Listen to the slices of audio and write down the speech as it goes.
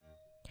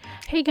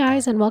Hey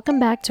guys, and welcome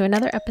back to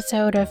another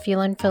episode of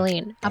Feelin'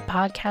 Feline, a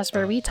podcast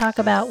where we talk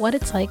about what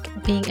it's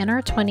like being in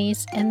our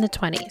 20s in the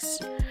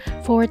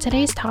 20s. For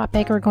today's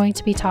topic, we're going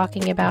to be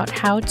talking about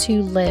how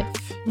to live.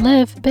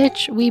 Live,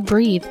 bitch, we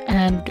breathe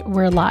and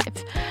we're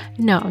alive.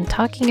 No, I'm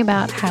talking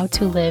about how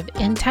to live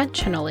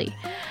intentionally.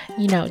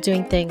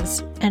 Doing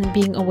things and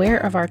being aware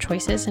of our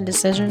choices and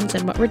decisions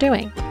and what we're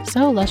doing.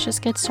 So let's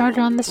just get started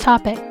on this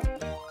topic.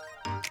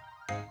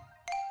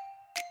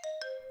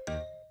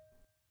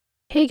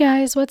 Hey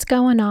guys, what's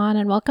going on?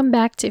 And welcome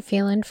back to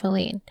Feelin'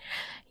 Feline.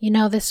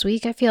 This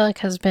week I feel like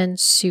has been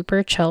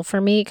super chill for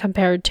me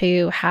compared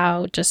to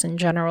how just in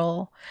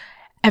general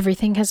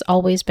everything has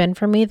always been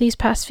for me these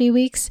past few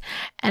weeks.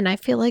 And I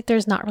feel like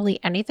there's not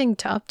really anything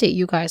to update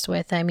you guys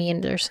with. I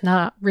mean, there's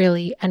not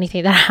really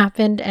anything that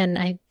happened. And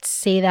I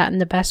say that in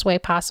the best way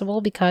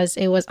possible because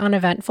it was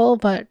uneventful,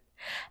 but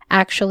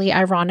actually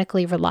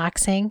ironically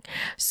relaxing.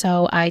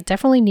 So I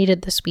definitely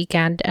needed this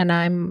weekend and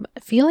I'm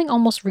feeling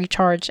almost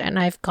recharged, and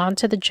I've gone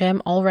to the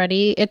gym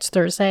already. It's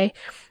Thursday.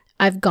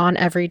 I've gone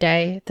every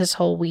day this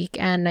whole week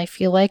and I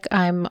feel like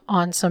I'm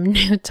on some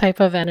new type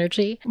of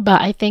energy.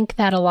 But I think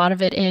that a lot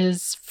of it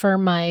is for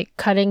my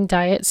cutting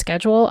diet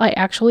schedule. I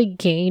actually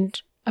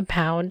gained a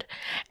pound,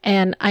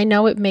 and I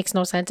know it makes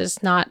no sense.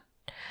 It's not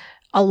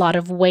a lot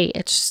of weight.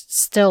 It's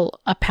still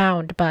a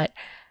pound, but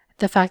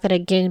the fact that I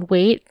gained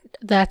weight,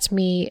 that's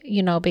me,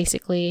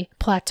 basically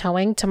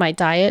plateauing to my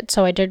diet.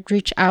 So I did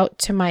reach out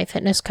to my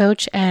fitness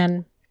coach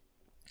and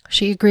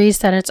she agrees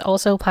that it's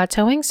also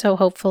plateauing. So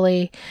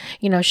hopefully,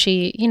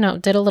 she,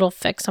 did a little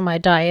fix on my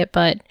diet,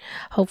 but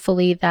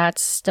hopefully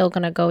that's still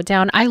going to go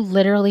down. I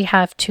literally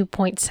have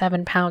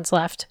 2.7 pounds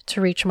left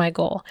to reach my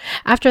goal.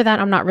 After that,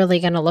 I'm not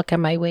really going to look at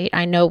my weight.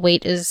 I know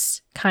weight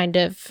is kind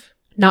of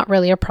not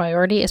really a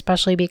priority,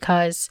 especially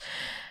because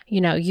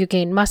you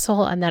gain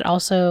muscle and that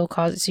also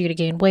causes you to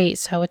gain weight.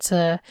 So it's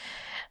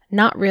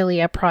not really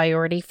a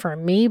priority for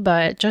me,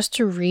 but just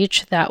to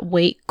reach that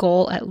weight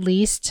goal, at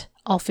least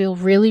I'll feel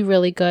really,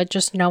 really good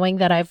just knowing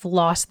that I've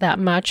lost that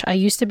much. I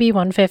used to be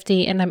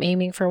 150 and I'm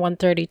aiming for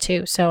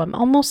 132. So I'm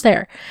almost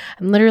there.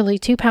 I'm literally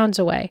 2 pounds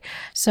away.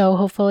 So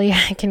hopefully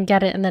I can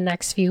get it in the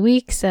next few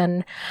weeks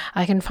and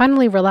I can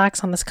finally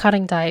relax on this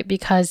cutting diet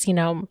because,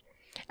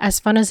 as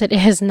fun as it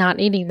is not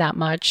eating that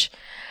much,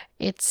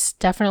 it's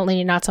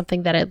definitely not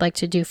something that I'd like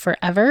to do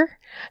forever.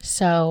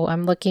 So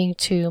I'm looking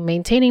to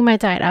maintaining my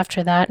diet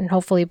after that and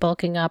hopefully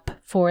bulking up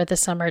for the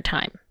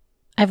summertime.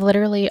 I've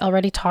literally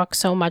already talked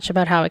so much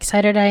about how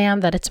excited I am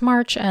that it's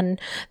March and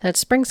that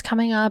spring's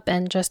coming up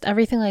and just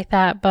everything like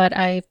that. But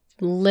I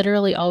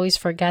literally always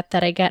forget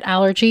that I get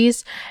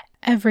allergies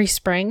every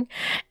spring,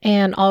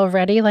 and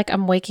already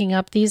I'm waking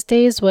up these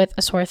days with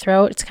a sore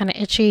throat. It's kind of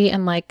itchy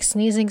and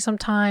sneezing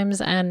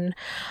sometimes, and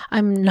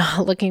I'm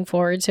not looking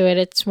forward to it.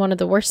 It's one of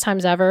the worst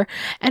times ever,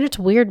 and it's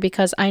weird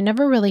because I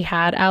never really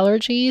had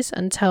allergies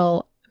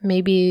until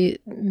maybe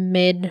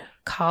mid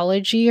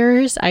college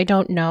years. I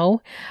don't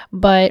know,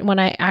 but when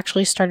I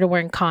actually started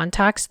wearing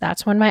contacts,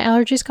 that's when my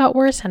allergies got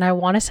worse. And I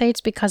want to say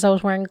it's because I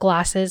was wearing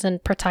glasses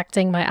and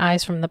protecting my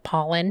eyes from the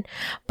pollen,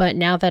 but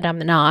now that I'm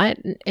not,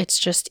 it's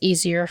just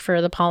easier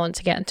for the pollen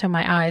to get into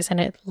my eyes, and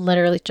it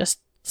literally just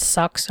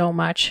sucks so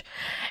much.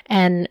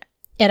 And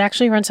it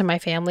actually runs in my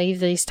family,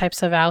 these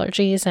types of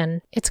allergies,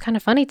 and it's kind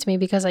of funny to me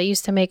because I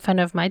used to make fun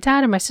of my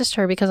dad and my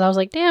sister because I was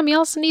like, damn,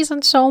 y'all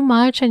sneezing so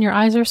much and your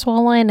eyes are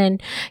swollen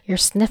and you're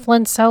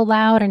sniffling so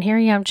loud, and here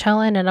I am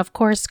chilling, and of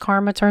course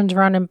karma turns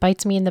around and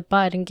bites me in the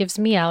butt and gives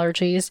me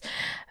allergies,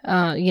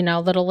 a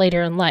little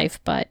later in life.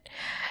 But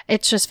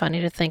it's just funny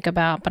to think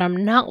about, but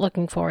I'm not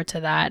looking forward to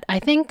that. I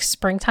think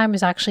springtime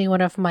is actually one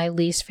of my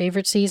least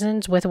favorite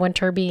seasons, with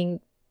winter being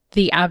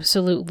the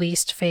absolute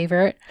least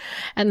favorite.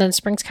 And then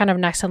spring's kind of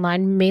next in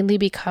line, mainly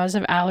because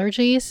of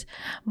allergies.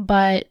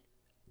 But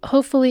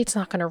hopefully it's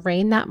not going to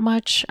rain that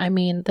much. I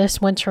mean,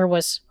 this winter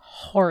was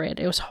horrid.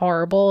 It was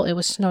horrible. It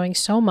was snowing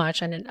so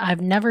much, and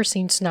I've never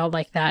seen snow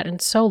like that in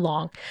so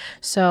long.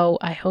 So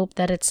I hope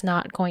that it's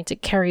not going to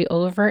carry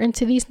over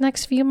into these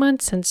next few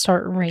months and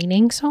start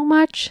raining so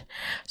much.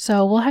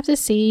 So we'll have to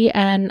see,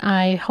 and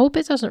I hope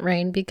it doesn't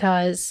rain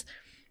because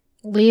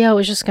Leo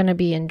is just going to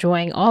be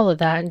enjoying all of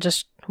that and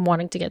just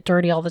wanting to get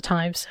dirty all the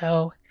time.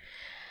 So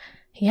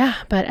yeah,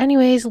 but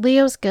anyways,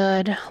 Leo's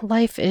good.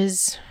 Life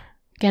is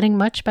getting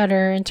much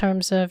better in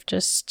terms of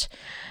just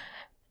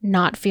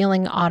not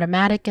feeling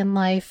automatic in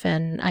life.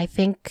 And I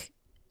think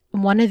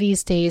one of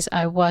these days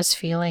I was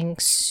feeling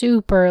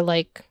super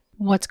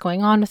what's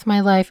going on with my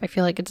life? I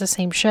feel like it's the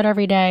same shit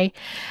every day.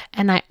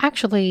 And I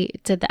actually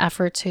did the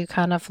effort to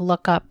kind of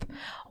look up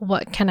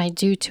what can I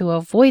do to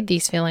avoid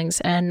these feelings.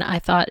 And I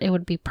thought it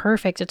would be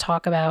perfect to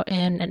talk about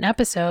in an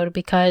episode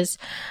because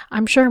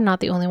I'm sure I'm not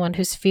the only one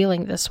who's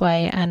feeling this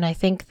way. And I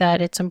think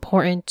that it's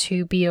important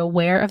to be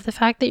aware of the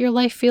fact that your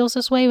life feels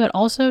this way, but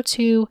also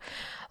to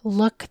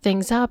look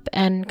things up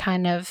and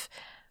kind of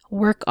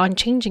work on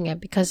changing it,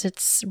 because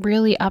it's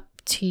really up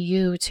to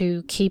you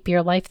to keep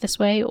your life this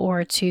way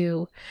or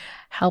to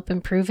help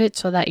improve it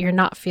so that you're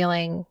not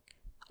feeling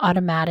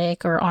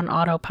automatic or on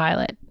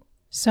autopilot.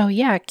 So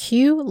yeah,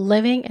 cue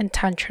living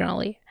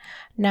intentionally.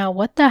 Now,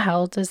 what the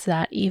hell does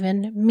that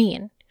even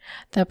mean?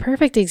 The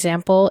perfect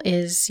example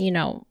is,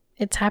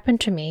 it's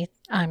happened to me.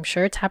 I'm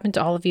sure it's happened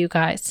to all of you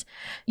guys.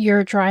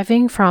 You're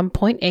driving from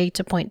point A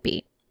to point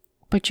B,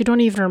 but you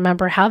don't even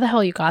remember how the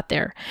hell you got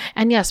there.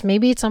 And yes,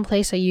 maybe it's some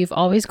place that you've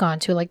always gone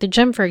to, like the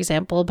gym, for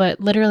example, but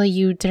literally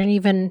you didn't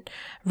even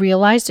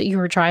realize that you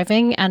were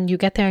driving, and you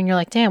get there and you're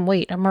like, damn,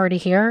 wait, I'm already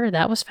here?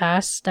 That was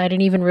fast. I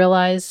didn't even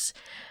realize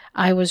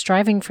I was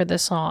driving for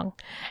this long.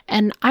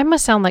 And I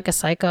must sound like a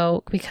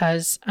psycho,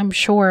 because I'm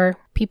sure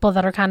people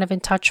that are kind of in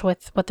touch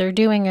with what they're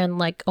doing and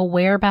like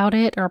aware about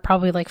it are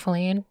probably like,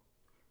 Feline,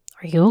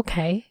 are you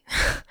okay?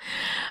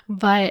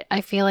 But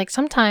I feel like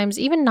sometimes,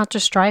 even not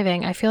just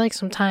driving, I feel like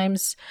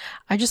sometimes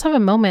I just have a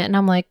moment and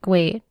I'm like,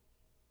 wait,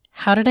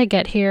 how did I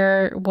get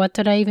here? What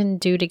did I even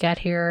do to get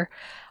here?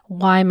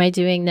 Why am I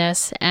doing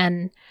this?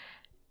 And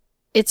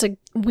it's a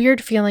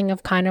weird feeling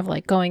of kind of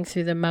like going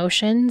through the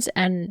motions,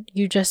 and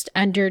you just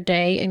end your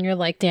day and you're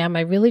like, damn,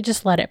 I really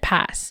just let it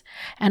pass.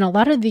 And a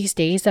lot of these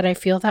days that I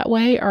feel that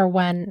way are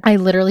when I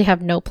literally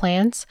have no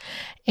plans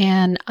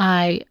and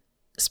I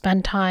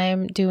spend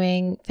time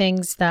doing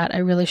things that I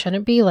really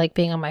shouldn't be, like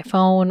being on my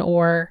phone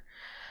or,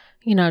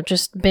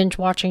 just binge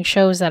watching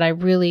shows that I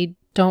really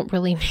don't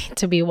really need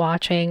to be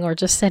watching, or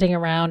just sitting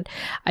around.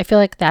 I feel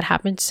like that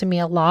happens to me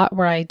a lot,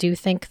 where I do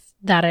think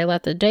that I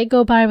let the day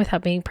go by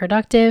without being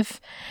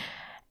productive.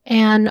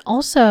 And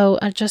also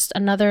just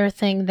another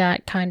thing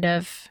that kind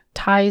of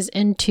ties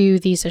into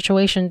these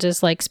situations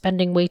is like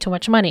spending way too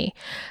much money.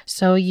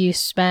 So you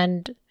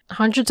spend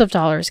hundreds of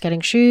dollars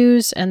getting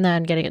shoes, and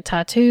then getting a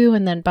tattoo,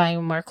 and then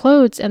buying more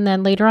clothes, and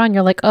then later on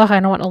you're like, oh, I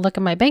don't want to look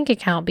at my bank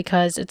account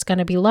because it's going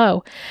to be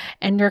low,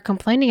 and you're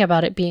complaining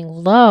about it being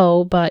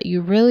low, but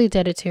you really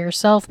did it to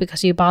yourself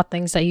because you bought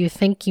things that you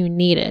think you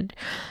needed.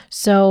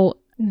 So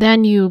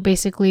then you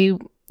basically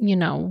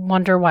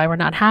wonder why we're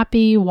not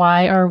happy.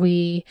 Why are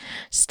we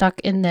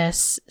stuck in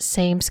this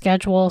same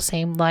schedule,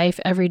 same life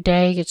every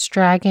day? It's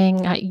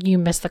dragging. You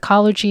miss the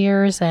college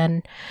years,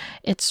 and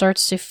it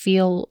starts to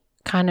feel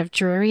kind of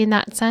dreary in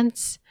that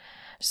sense.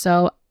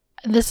 So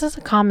this is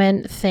a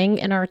common thing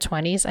in our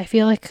 20s. I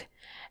feel like,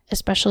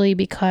 especially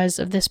because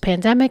of this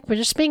pandemic, but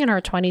just being in our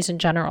 20s in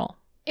general.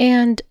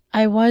 And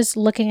I was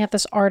looking at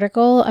this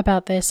article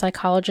about this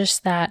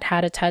psychologist that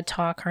had a TED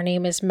Talk. Her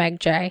name is Meg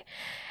Jay.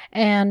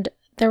 And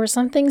there were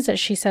some things that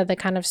she said that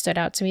kind of stood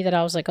out to me that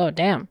I was like, oh,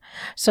 damn.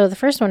 So the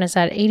first one is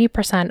that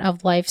 80%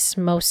 of life's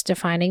most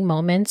defining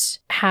moments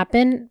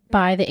happen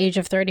by the age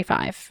of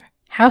 35.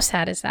 How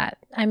sad is that?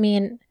 I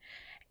mean,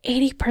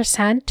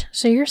 80%?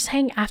 So you're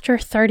saying after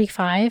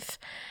 35,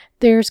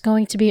 there's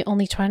going to be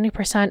only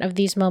 20% of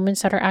these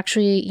moments that are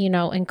actually,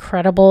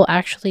 incredible,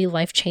 actually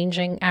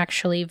life-changing,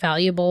 actually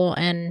valuable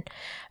and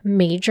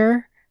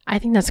major? I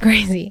think that's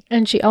crazy.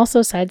 And she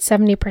also said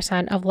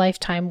 70% of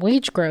lifetime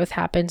wage growth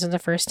happens in the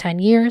first 10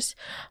 years.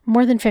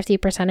 More than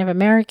 50% of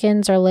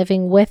Americans are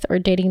living with or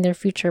dating their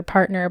future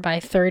partner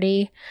by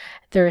 30.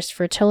 There's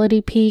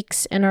fertility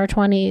peaks in our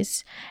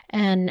 20s.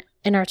 And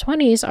in our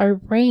 20s, our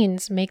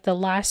brains make the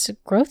last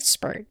growth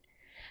spurt.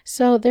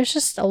 So there's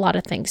just a lot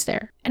of things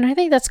there. And I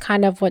think that's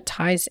kind of what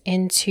ties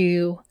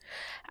into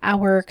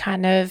our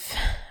kind of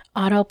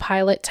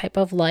autopilot type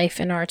of life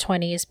in our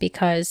 20s,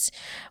 because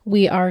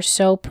we are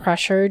so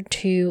pressured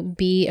to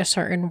be a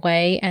certain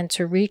way and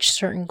to reach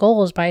certain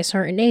goals by a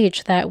certain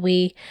age that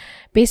we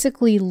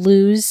basically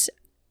lose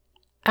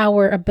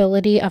our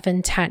ability of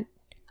intention.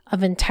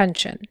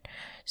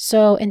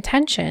 So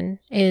intention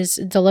is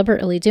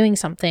deliberately doing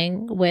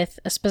something with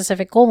a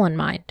specific goal in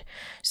mind.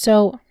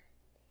 So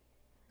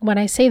when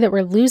I say that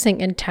we're losing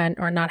intent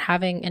or not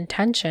having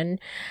intention,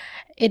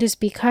 it is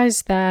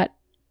because that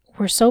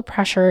we're so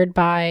pressured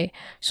by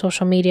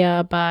social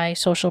media, by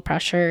social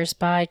pressures,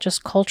 by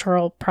just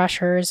cultural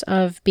pressures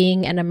of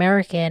being an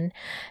American,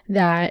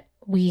 that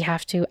we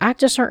have to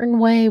act a certain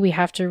way, we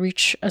have to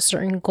reach a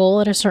certain goal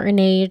at a certain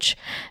age,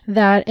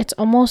 that it's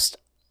almost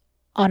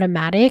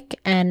automatic,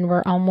 and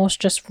we're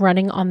almost just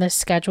running on this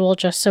schedule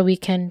just so we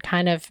can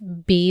kind of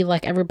be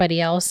like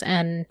everybody else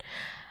and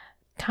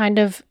kind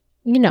of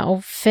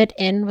fit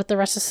in with the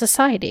rest of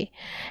society.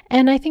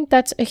 And I think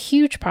that's a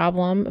huge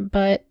problem,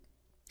 but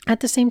at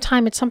the same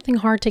time, it's something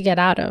hard to get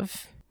out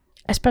of,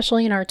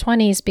 especially in our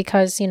 20s,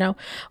 because,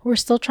 we're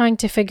still trying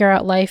to figure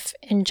out life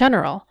in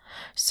general.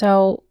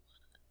 So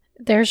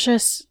there's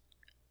just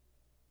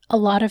a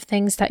lot of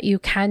things that you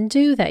can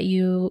do that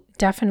you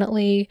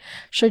definitely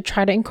should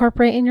try to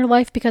incorporate in your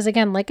life. Because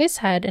again, like I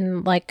said,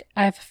 and like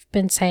I've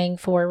been saying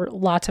for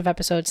lots of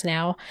episodes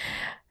now,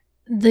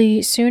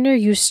 the sooner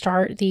you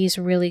start these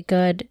really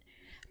good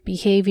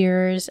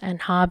behaviors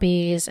and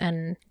hobbies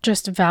and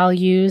just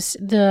values,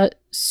 the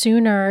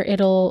sooner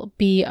it'll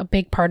be a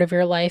big part of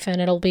your life,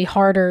 and it'll be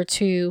harder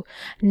to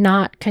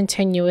not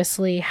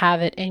continuously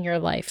have it in your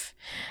life.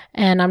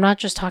 And I'm not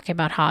just talking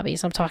about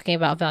hobbies, I'm talking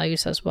about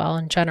values as well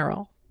in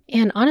general.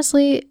 And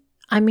honestly,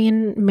 I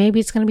mean, maybe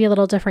it's going to be a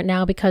little different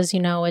now because,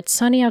 it's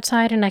sunny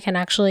outside and I can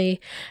actually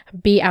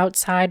be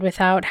outside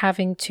without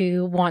having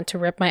to want to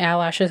rip my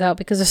eyelashes out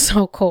because it's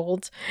so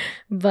cold.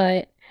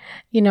 But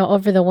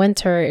over the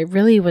winter, it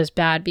really was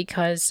bad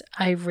because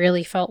I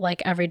really felt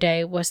like every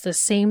day was the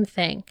same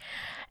thing.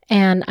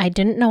 And I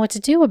didn't know what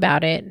to do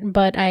about it,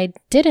 but I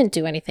didn't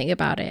do anything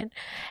about it.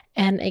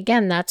 And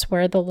again, that's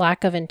where the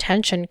lack of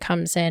intention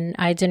comes in.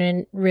 I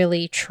didn't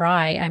really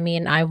try. I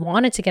mean, I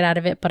wanted to get out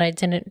of it, but I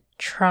didn't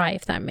try,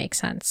 if that makes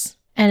sense.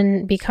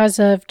 And because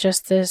of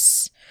just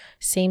this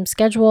same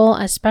schedule,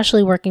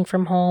 especially working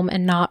from home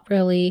and not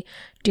really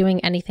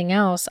doing anything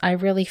else, I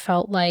really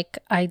felt like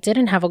I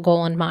didn't have a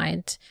goal in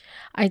mind.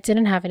 I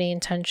didn't have any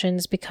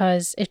intentions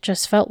because it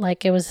just felt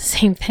like it was the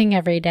same thing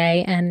every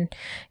day. And,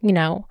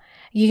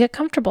 you get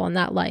comfortable in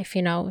that life.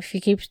 If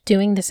you keep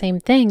doing the same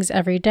things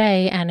every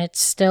day and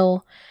it's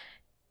still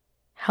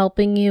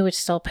helping you, it's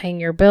still paying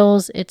your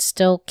bills, it's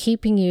still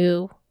keeping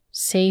you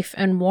safe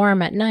and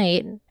warm at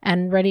night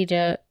and ready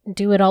to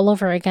do it all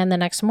over again the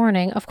next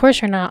morning, of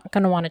course you're not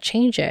going to want to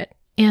change it.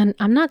 And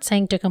I'm not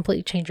saying to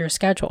completely change your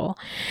schedule.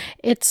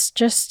 It's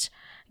just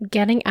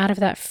getting out of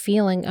that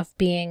feeling of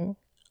being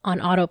on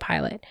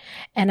autopilot.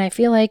 And I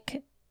feel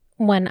like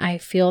when I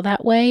feel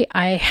that way,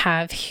 I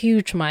have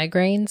huge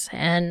migraines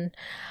and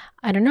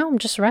I don't know, I'm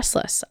just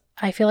restless.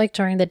 I feel like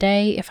during the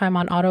day, if I'm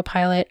on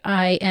autopilot,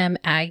 I am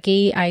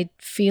aggy. I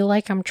feel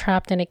like I'm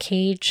trapped in a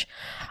cage.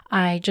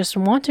 I just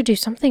want to do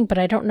something, but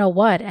I don't know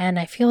what. And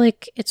I feel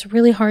like it's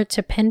really hard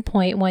to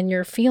pinpoint when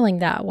you're feeling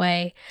that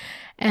way,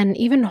 and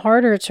even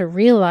harder to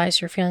realize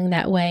you're feeling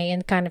that way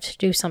and kind of to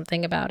do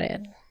something about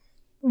it.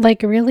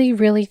 Like really,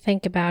 really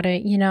think about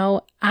it.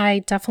 I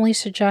definitely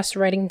suggest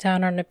writing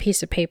down on a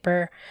piece of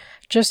paper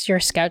just your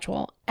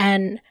schedule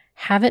and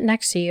have it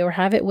next to you or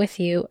have it with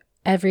you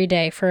every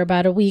day for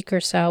about a week or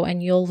so,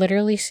 and you'll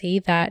literally see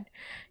that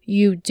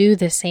you do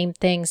the same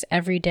things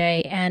every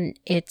day and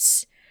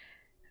it's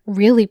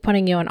really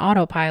putting you on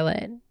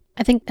autopilot.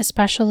 I think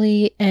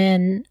especially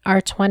in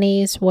our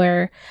 20s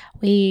where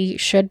we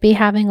should be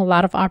having a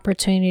lot of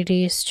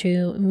opportunities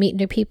to meet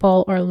new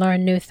people or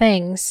learn new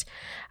things,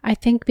 I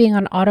think being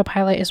on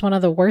autopilot is one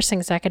of the worst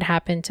things that could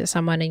happen to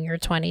someone in your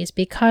 20s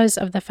because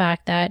of the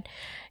fact that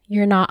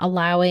you're not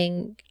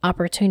allowing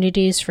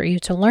opportunities for you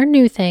to learn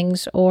new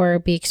things or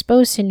be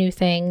exposed to new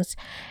things.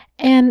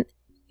 And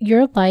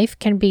your life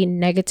can be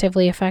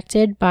negatively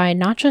affected by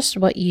not just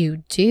what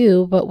you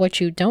do, but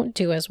what you don't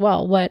do as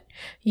well. What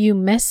you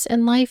miss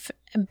in life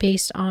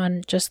based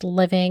on just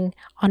living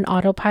on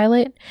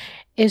autopilot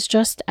is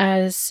just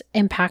as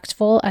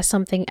impactful as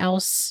something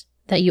else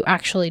that you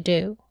actually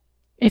do,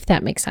 if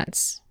that makes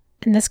sense.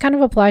 And this kind of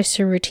applies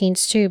to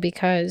routines too,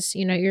 because,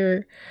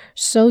 you're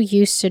so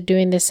used to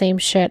doing the same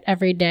shit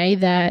every day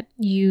that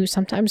you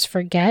sometimes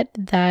forget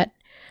that,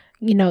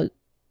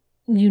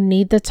 you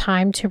need the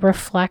time to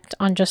reflect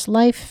on just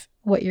life,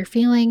 what you're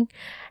feeling,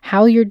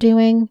 how you're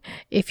doing,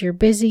 if you're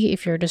busy,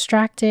 if you're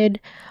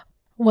distracted,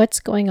 what's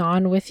going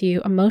on with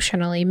you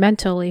emotionally,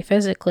 mentally,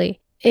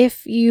 physically.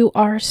 If you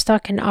are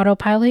stuck in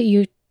autopilot,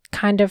 you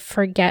kind of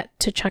forget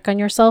to check on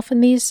yourself in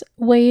these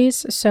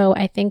ways. So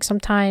I think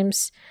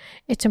sometimes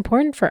it's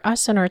important for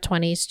us in our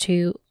 20s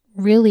to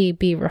really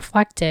be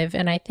reflective.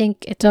 And I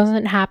think it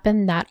doesn't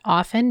happen that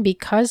often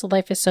because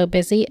life is so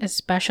busy,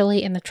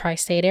 especially in the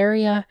tri-state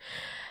area.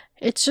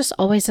 It's just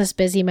always this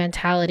busy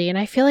mentality. And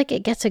I feel like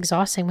it gets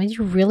exhausting when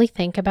you really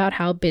think about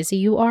how busy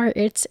you are.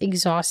 It's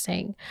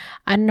exhausting.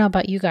 I don't know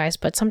about you guys,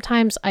 but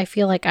sometimes I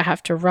feel like I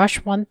have to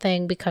rush one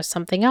thing because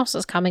something else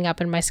is coming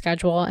up in my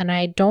schedule and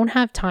I don't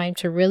have time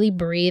to really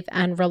breathe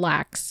and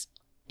relax.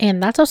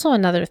 And that's also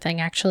another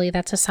thing, actually.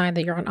 That's a sign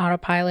that you're on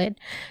autopilot.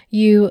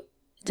 You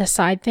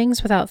decide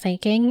things without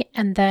thinking,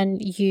 and then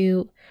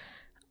you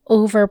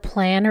over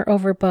plan or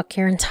overbook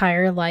your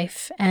entire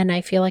life. And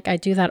I feel like I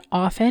do that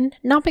often,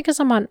 not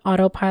because I'm on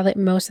autopilot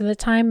most of the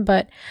time,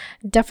 but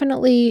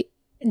definitely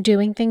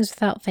doing things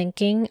without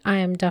thinking. I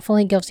am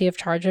definitely guilty of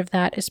charge of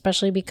that,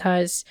 especially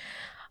because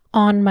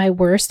on my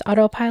worst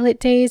autopilot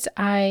days,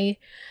 I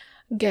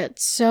get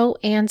so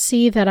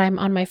antsy that I'm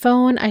on my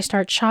phone. I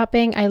start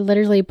shopping. I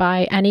literally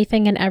buy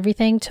anything and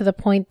everything to the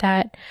point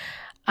that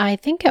I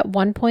think at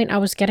one point I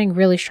was getting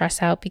really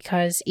stressed out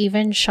because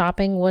even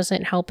shopping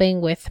wasn't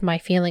helping with my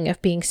feeling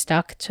of being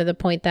stuck, to the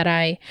point that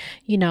I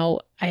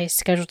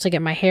scheduled to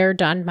get my hair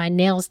done, my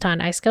nails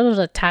done. I scheduled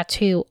a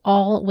tattoo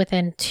all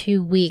within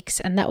 2 weeks,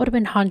 and that would have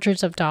been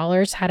hundreds of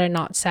dollars had I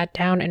not sat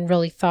down and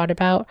really thought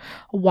about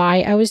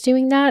why I was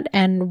doing that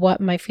and what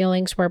my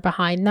feelings were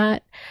behind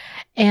that.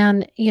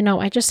 And,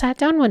 I just sat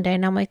down one day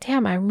and I'm like,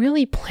 damn, I'm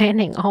really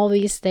planning all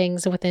these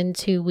things within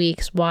 2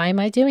 weeks. Why am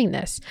I doing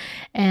this?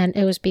 And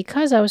it was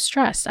because I was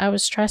stressed. I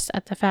was stressed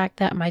at the fact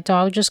that my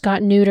dog just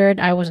got neutered.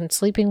 I wasn't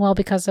sleeping well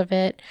because of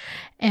it.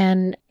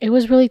 And it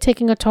was really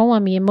taking a toll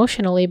on me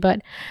emotionally.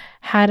 But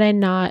had I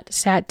not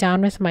sat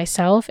down with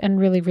myself and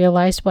really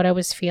realized what I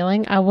was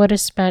feeling, I would have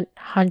spent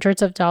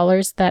hundreds of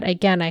dollars that,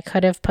 again, I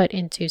could have put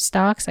into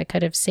stocks, I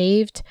could have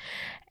saved.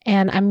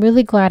 And I'm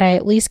really glad I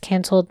at least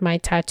canceled my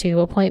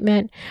tattoo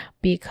appointment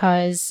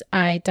because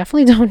I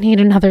definitely don't need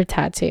another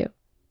tattoo.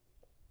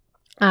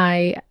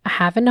 I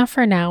have enough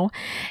for now,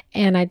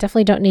 and I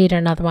definitely don't need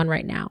another one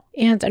right now.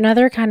 And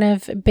another kind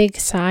of big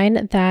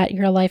sign that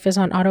your life is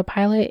on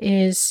autopilot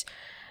is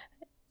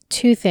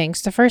two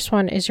things. The first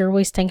one is you're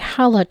wasting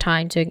hella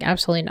time doing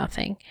absolutely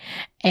nothing.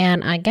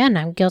 And again,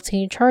 I'm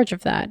guilty in charge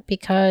of that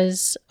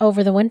because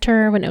over the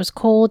winter when it was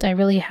cold, I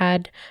really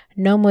had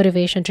no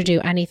motivation to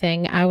do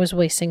anything. I was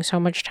wasting so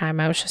much time.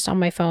 I was just on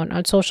my phone,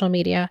 on social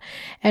media.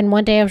 And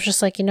one day I was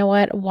just like, you know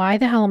what? Why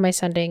the hell am I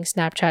sending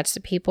Snapchats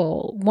to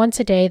people once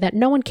a day that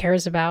no one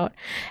cares about?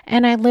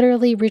 And I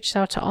literally reached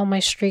out to all my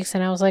streaks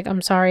and I was like,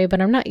 I'm sorry,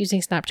 but I'm not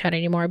using Snapchat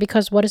anymore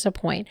because what is the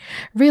point?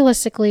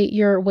 Realistically,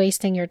 you're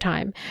wasting your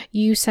time.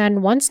 You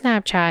send one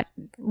Snapchat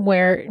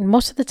where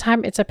most of the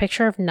time it's a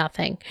picture of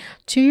nothing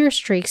to your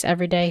streaks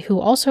every day who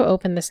also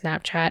open the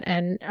Snapchat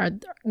and are,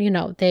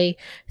 they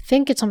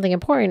think it's something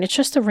important. It's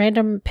just a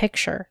random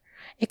picture.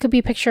 It could be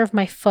a picture of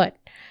my foot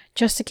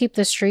just to keep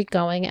the streak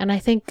going. And I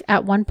think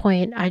at one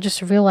point I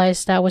just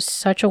realized that was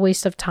such a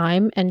waste of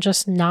time and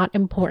just not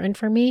important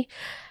for me.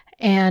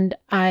 And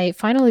I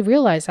finally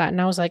realized that. And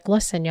I was like,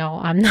 listen,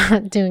 y'all, I'm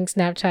not doing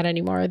Snapchat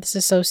anymore. This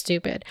is so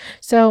stupid.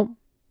 So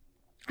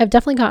I've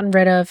definitely gotten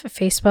rid of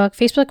Facebook.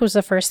 Facebook was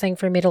the first thing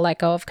for me to let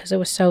go of because it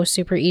was so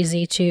super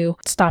easy to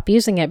stop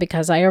using it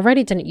because I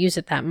already didn't use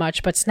it that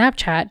much. But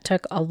Snapchat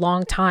took a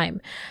long time.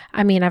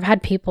 I mean, I've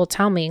had people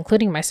tell me,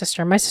 including my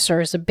sister. My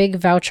sister is a big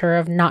voucher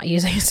of not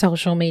using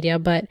social media,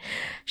 but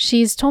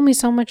she's told me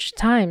so much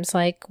times,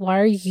 like, why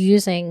are you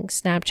using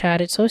Snapchat?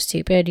 It's so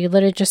stupid. You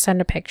literally just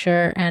send a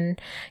picture. And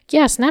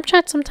yeah,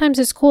 Snapchat sometimes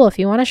is cool if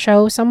you want to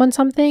show someone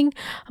something,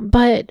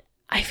 but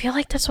I feel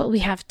like that's what we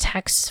have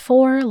texts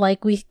for.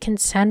 Like we can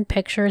send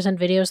pictures and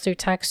videos through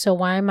text. So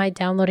why am I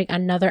downloading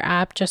another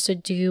app just to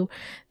do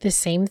the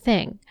same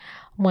thing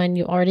when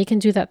you already can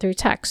do that through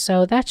text?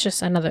 So that's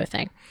just another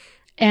thing.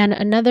 And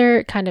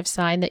another kind of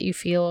sign that you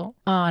feel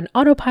on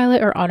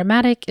autopilot or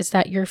automatic is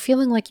that you're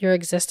feeling like you're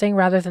existing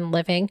rather than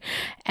living.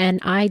 And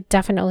I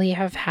definitely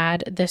have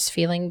had this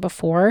feeling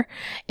before.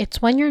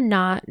 It's when you're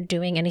not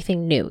doing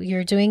anything new.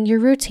 You're doing your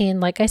routine,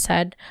 like I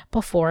said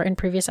before in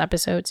previous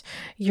episodes.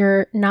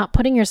 You're not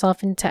putting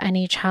yourself into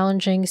any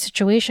challenging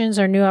situations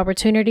or new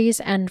opportunities.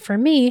 And for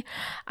me,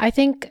 I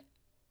think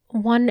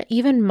one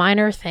even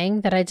minor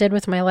thing that I did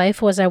with my life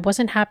was I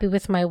wasn't happy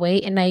with my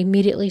weight and I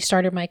immediately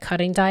started my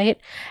cutting diet.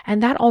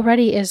 And that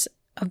already is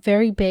a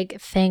very big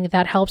thing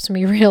that helps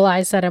me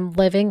realize that I'm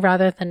living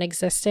rather than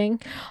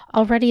existing.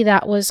 Already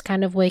that was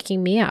kind of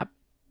waking me up.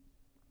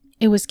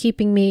 It was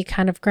keeping me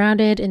kind of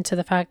grounded into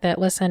the fact that,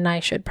 listen, I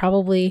should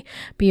probably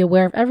be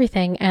aware of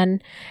everything.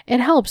 And it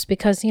helps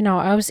because,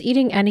 I was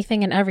eating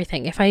anything and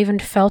everything. If I even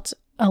felt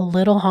a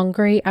little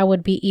hungry, I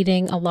would be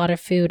eating a lot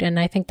of food. And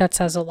I think that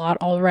says a lot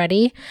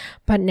already.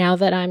 But now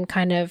that I'm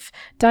kind of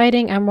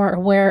dieting, I'm more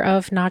aware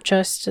of not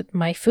just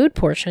my food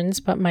portions,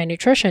 but my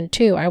nutrition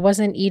too. I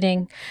wasn't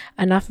eating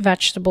enough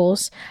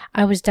vegetables.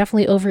 I was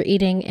definitely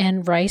overeating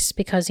in rice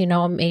because,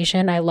 I'm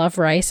Asian. I love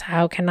rice.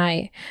 How can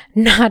I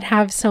not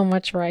have so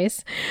much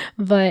rice?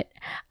 But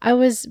I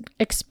was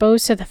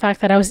exposed to the fact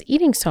that I was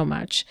eating so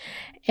much.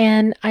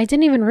 And I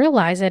didn't even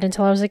realize it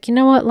until I was like, you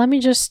know what? Let me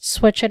just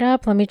switch it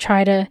up. Let me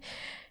try to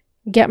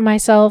get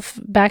myself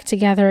back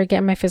together,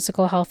 get my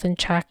physical health in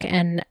check.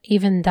 And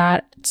even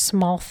that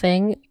small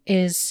thing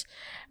is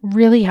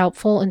really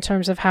helpful in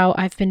terms of how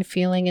I've been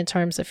feeling, in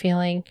terms of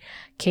feeling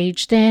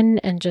caged in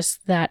and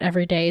just that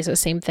every day is the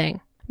same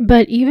thing.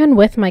 But even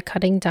with my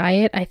cutting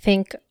diet, I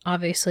think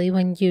obviously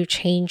when you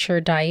change your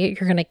diet,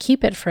 you're going to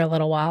keep it for a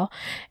little while.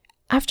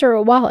 After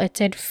a while, it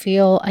did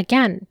feel,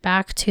 again,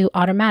 back to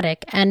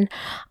automatic. And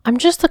I'm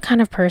just the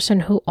kind of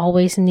person who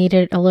always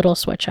needed a little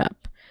switch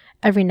up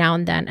every now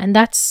and then. And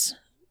that's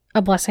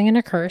a blessing and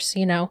a curse,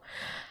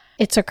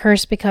 It's a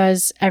curse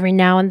because every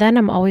now and then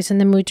I'm always in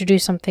the mood to do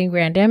something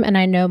random. And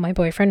I know my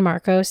boyfriend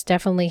Marcos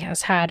definitely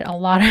has had a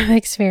lot of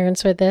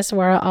experience with this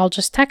where I'll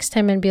just text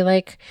him and be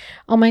like,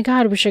 oh my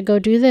God, we should go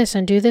do this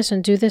and do this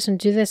and do this and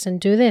do this and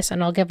do this.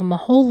 And I'll give him a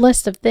whole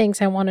list of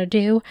things I want to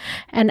do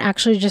and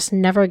actually just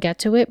never get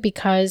to it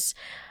because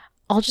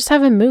I'll just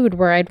have a mood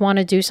where I'd want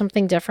to do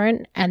something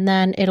different and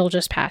then it'll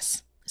just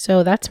pass.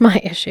 So that's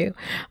my issue.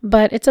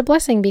 But it's a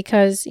blessing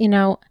because,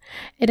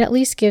 it at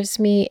least gives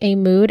me a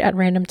mood at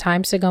random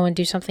times to go and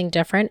do something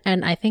different.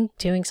 And I think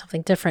doing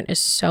something different is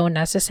so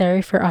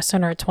necessary for us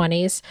in our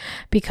 20s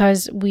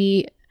because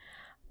we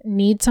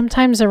need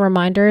sometimes a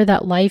reminder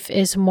that life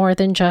is more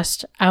than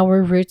just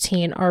our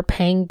routine, our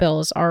paying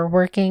bills, our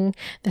working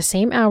the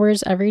same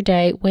hours every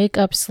day, wake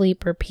up,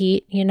 sleep,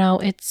 repeat.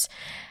 It's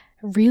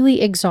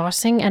really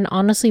exhausting and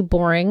honestly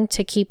boring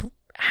to keep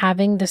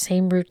having the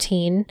same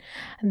routine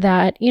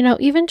that,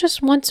 even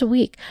just once a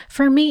week.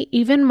 For me,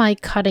 even my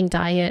cutting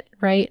diet,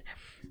 right?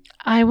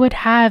 I would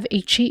have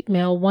a cheat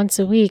meal once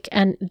a week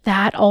and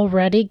that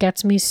already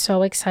gets me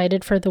so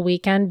excited for the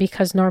weekend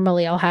because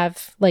normally I'll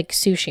have like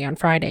sushi on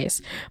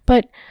Fridays.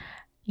 But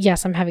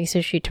yes, I'm having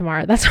sushi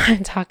tomorrow. That's why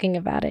I'm talking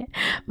about it.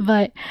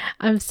 But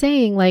I'm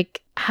saying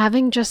like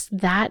having just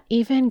that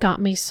even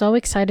got me so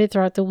excited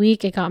throughout the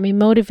week. It got me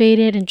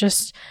motivated and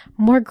just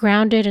more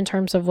grounded in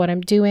terms of what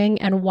I'm doing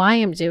and why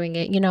I'm doing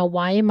it.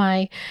 Why am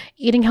I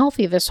eating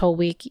healthy this whole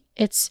week?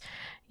 It's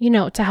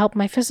to help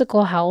my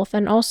physical health.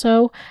 And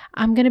also,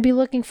 I'm going to be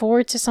looking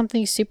forward to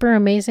something super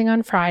amazing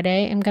on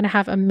Friday. I'm going to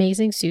have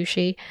amazing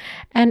sushi,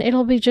 and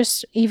it'll be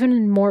just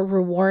even more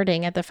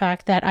rewarding at the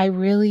fact that I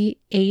really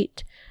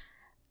ate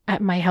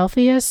at my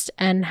healthiest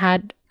and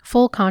had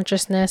full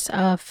consciousness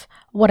of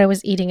what I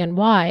was eating and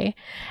why,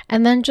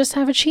 and then just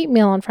have a cheat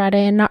meal on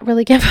Friday and not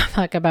really give a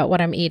fuck about what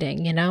I'm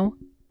eating,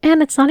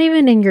 And it's not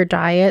even in your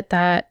diet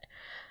that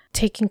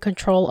taking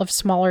control of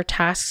smaller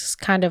tasks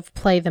kind of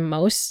play the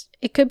most.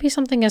 It could be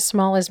something as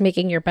small as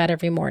making your bed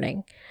every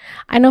morning.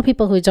 I know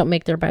people who don't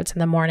make their beds in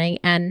the morning,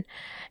 and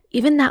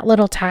even that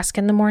little task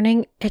in the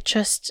morning, it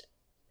just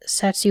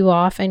sets you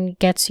off and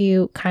gets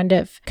you kind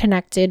of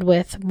connected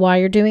with why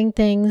you're doing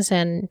things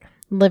and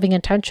living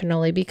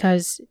intentionally,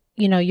 because,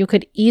 you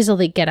could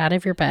easily get out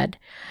of your bed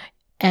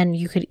and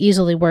you could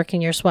easily work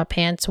in your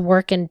sweatpants,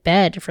 work in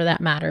bed for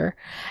that matter.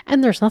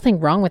 And there's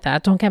nothing wrong with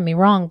that. Don't get me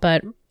wrong,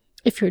 but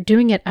if you're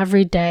doing it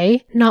every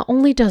day, not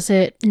only does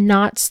it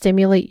not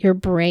stimulate your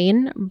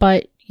brain,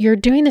 but you're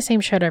doing the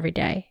same shit every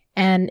day.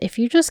 And if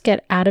you just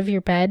get out of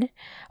your bed,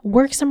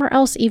 work somewhere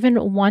else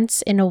even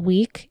once in a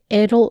week,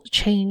 it'll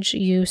change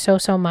you so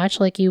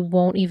much. Like you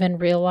won't even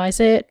realize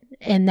it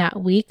in that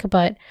week,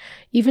 but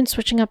even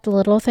switching up the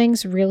little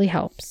things really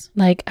helps.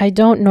 Like I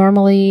don't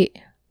normally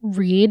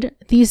read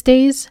these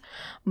days,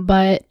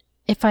 but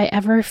if I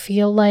ever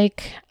feel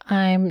like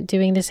I'm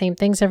doing the same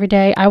things every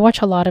day, I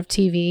watch a lot of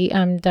TV.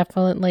 I'm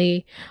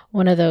definitely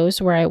one of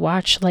those where I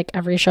watch like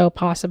every show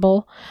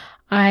possible.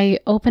 I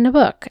open a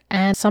book,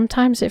 and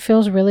sometimes it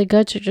feels really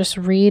good to just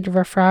read,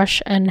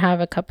 refresh, and have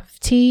a cup of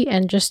tea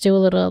and just do a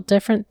little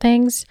different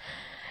things.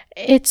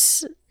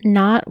 It's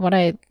not what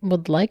I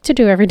would like to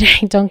do every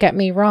day. Don't get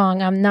me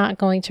wrong. I'm not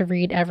going to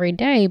read every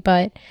day,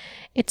 but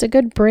it's a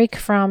good break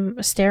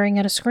from staring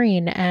at a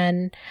screen.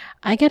 And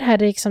I get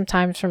headaches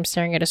sometimes from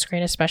staring at a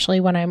screen, especially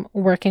when I'm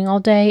working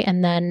all day.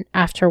 And then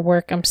after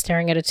work, I'm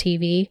staring at a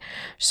TV.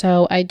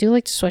 So I do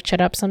like to switch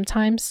it up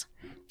sometimes.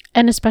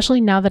 And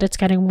especially now that it's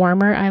getting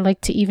warmer, I like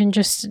to even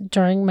just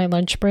during my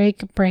lunch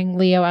break, bring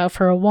Leo out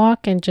for a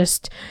walk and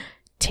just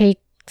take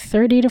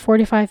 30 to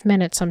 45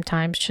 minutes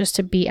sometimes just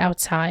to be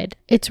outside.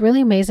 It's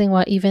really amazing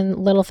what even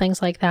little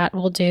things like that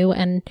will do,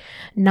 and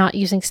not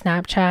using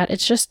Snapchat.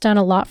 It's just done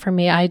a lot for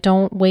me. I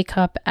don't wake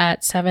up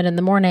at 7 in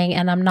the morning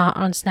and I'm not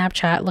on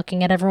Snapchat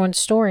looking at everyone's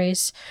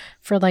stories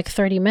for like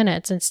 30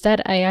 minutes.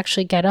 Instead, I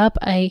actually get up.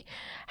 I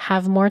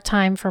have more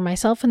time for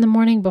myself in the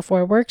morning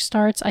before work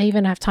starts. I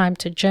even have time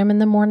to gym in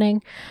the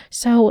morning.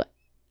 So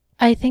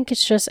I think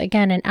it's just,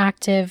 again, an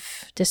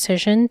active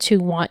decision to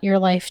want your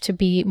life to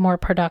be more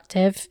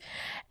productive.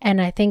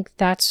 And I think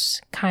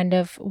that's kind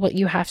of what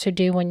you have to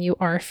do when you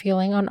are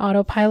feeling on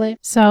autopilot.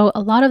 So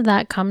a lot of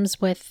that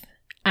comes with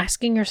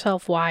asking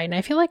yourself why. And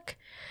I feel like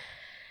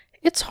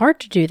it's hard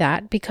to do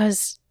that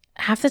because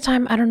half the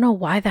time, I don't know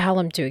why the hell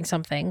I'm doing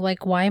something.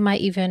 Like, why am I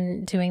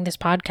even doing this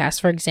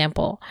podcast, for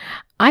example?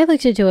 I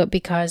like to do it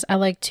because I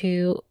like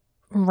to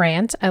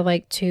rant. I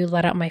like to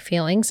let out my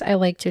feelings. I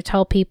like to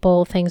tell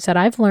people things that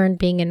I've learned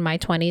being in my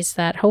 20s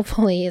that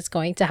hopefully is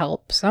going to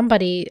help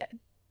somebody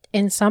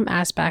in some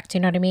aspect,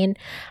 you know what I mean?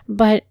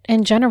 But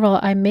in general,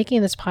 I'm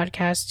making this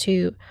podcast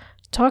to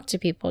talk to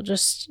people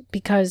just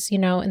because,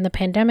 in the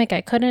pandemic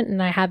I couldn't,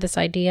 and I had this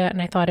idea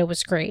and I thought it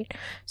was great.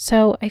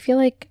 So I feel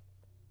like,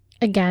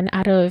 again,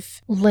 out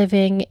of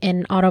living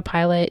in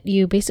autopilot,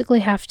 you basically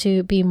have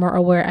to be more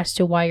aware as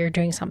to why you're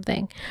doing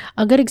something.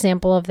 A good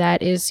example of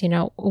that is,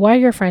 why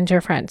your friends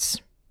are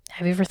friends.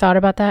 Have you ever thought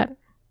about that?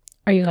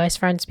 Are you guys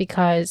friends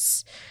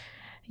because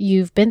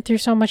you've been through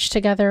so much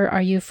together?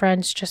 Are you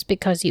friends just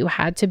because you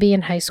had to be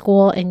in high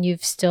school and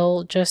you've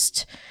still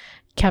just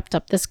kept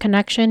up this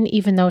connection,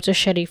 even though it's a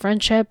shitty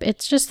friendship?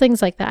 It's just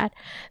things like that.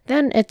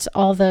 Then it's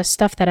all the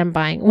stuff that I'm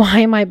buying. Why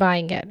am I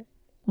buying it?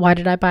 Why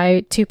did I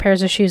buy 2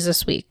 pairs of shoes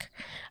this week?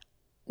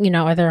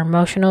 Are there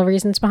emotional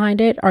reasons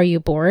behind it? Are you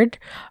bored?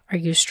 Are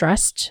you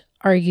stressed?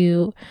 Are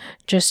you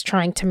just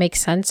trying to make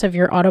sense of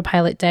your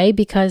autopilot day?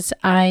 Because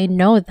I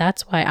know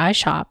that's why I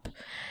shop.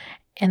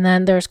 And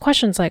then there's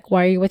questions like,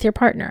 why are you with your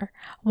partner?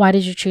 Why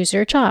did you choose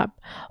your job?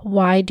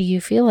 Why do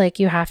you feel like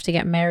you have to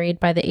get married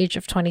by the age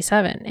of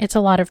 27? It's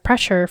a lot of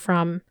pressure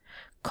from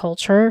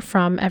culture,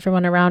 from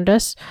everyone around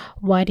us.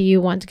 Why do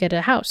you want to get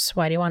a house?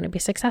 Why do you want to be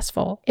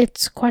successful?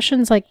 It's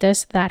questions like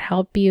this that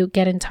help you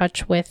get in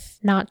touch with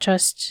not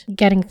just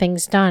getting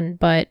things done,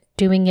 but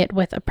doing it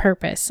with a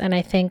purpose. And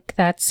I think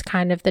that's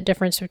kind of the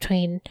difference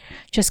between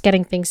just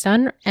getting things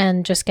done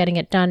and just getting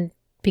it done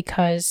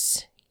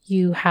because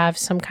you have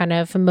some kind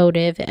of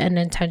motive and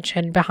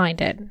intention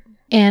behind it.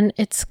 And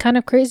it's kind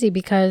of crazy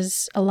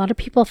because a lot of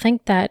people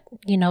think that,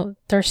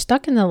 they're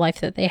stuck in the life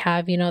that they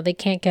have, they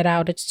can't get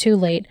out, it's too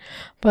late.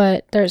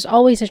 But there's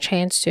always a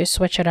chance to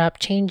switch it up,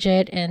 change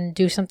it, and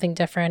do something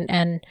different.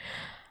 And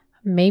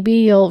maybe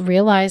you'll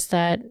realize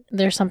that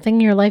there's something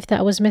in your life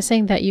that was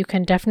missing that you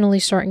can definitely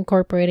start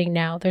incorporating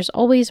now. There's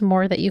always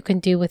more that you can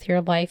do with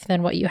your life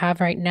than what you have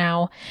right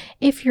now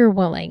if you're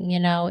willing.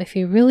 If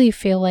you really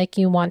feel like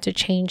you want to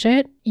change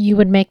it, you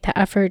would make the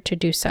effort to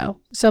do so.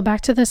 So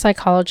back to the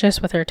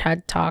psychologist with her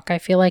TED Talk, I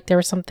feel like there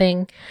was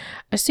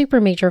a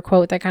super major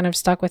quote that kind of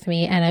stuck with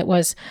me, and it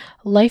was,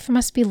 "Life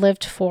must be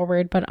lived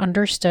forward but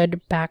understood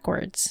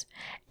backwards."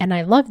 And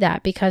I love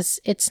that because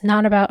it's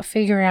not about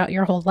figuring out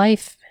your whole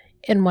life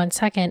in 1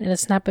 second in a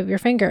snap of your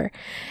finger.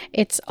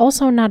 It's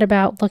also not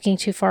about looking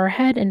too far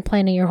ahead and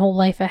planning your whole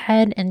life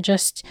ahead and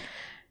just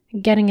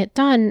getting it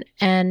done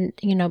and,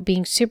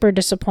 being super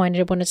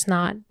disappointed when it's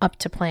not up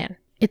to plan.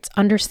 It's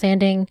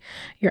understanding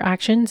your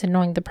actions and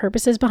knowing the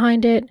purposes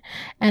behind it.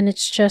 And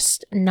it's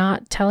just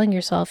not telling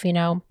yourself,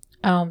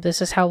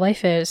 this is how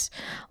life is.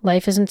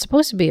 Life isn't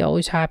supposed to be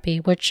always happy,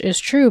 which is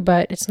true,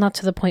 but it's not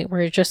to the point where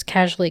you're just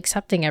casually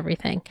accepting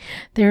everything.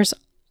 There's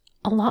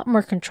a lot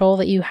more control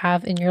that you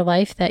have in your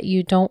life that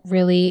you don't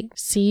really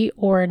see,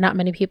 or not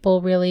many people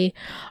really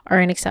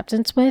are in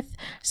acceptance with.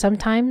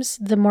 Sometimes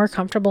the more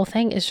comfortable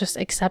thing is just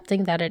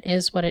accepting that it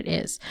is what it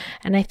is.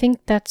 And I think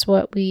that's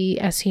what we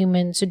as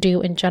humans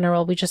do in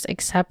general. We just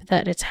accept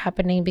that it's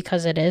happening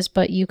because it is,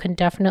 but you can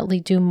definitely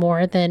do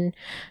more than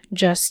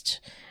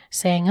just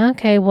saying,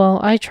 okay,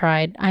 well, I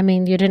tried. I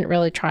mean, you didn't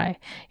really try.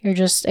 You're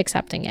just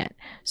accepting it.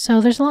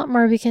 So there's a lot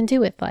more we can do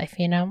with life,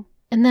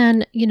 And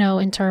then,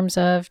 in terms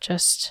of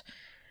just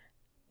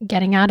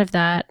getting out of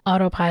that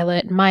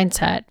autopilot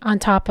mindset, on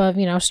top of,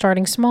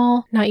 starting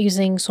small, not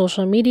using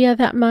social media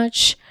that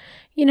much,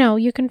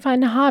 you can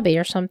find a hobby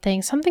or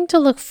something to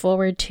look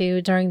forward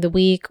to during the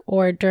week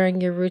or during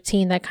your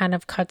routine that kind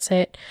of cuts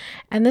it.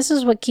 And this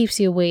is what keeps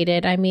you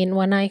weighted. I mean,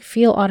 when I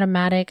feel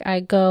automatic, I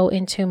go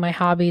into my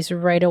hobbies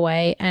right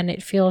away, and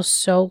it feels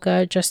so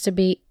good just to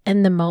be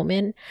in the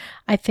moment.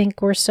 I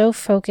think we're so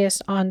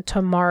focused on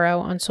tomorrow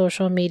on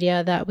social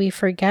media that we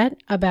forget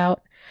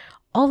about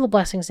all the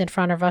blessings in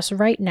front of us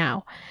right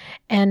now.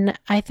 And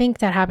I think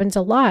that happens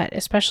a lot,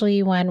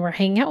 especially when we're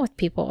hanging out with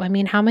people. I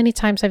mean, how many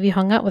times have you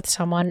hung out with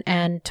someone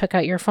and took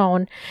out your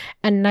phone,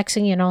 and next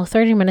thing you know,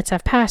 30 minutes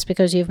have passed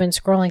because you've been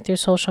scrolling through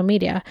social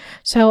media?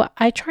 So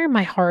I try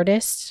my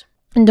hardest,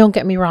 and don't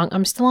get me wrong,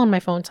 I'm still on my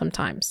phone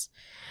sometimes.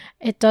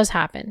 It does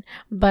happen,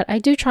 but I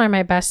do try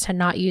my best to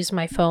not use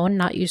my phone,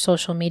 not use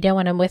social media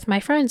when I'm with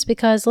my friends,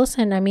 because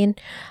listen, I mean,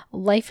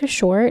 life is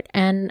short,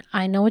 and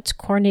I know it's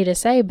corny to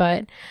say,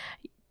 but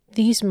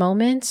these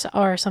moments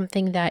are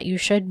something that you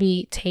should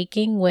be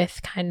taking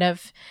with kind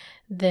of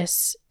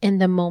this in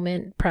the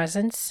moment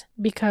presence,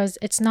 because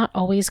it's not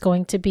always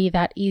going to be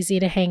that easy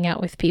to hang out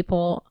with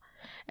people,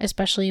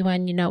 especially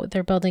when,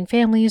 they're building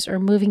families or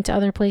moving to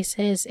other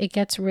places. It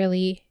gets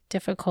really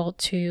difficult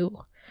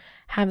to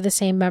have the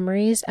same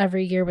memories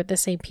every year with the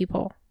same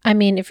people. I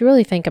mean, if you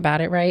really think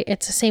about it, right?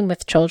 It's the same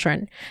with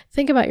children.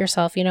 Think about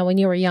yourself, when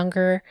you were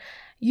younger,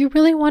 you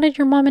really wanted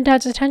your mom and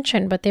dad's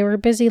attention, but they were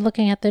busy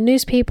looking at the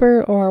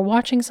newspaper or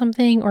watching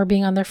something or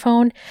being on their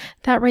phone.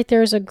 That right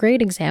there is a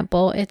great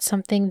example. It's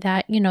something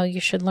that, you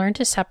should learn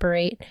to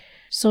separate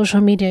social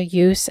media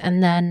use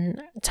and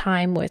then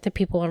time with the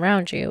people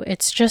around you.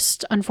 It's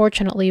just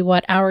unfortunately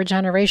what our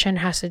generation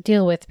has to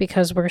deal with,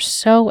 because we're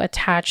so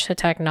attached to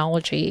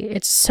technology.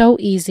 It's so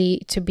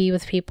easy to be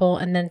with people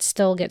and then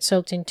still get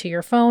soaked into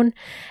your phone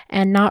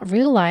and not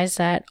realize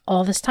that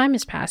all this time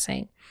is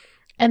passing.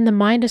 And the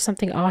mind is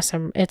something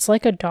awesome. It's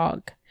like a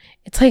dog.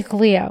 It's like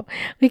Leo.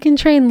 We can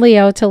train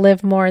Leo to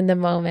live more in the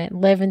moment,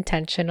 live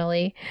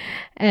intentionally.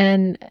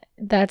 And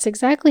that's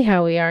exactly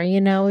how we are.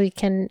 We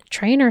can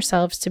train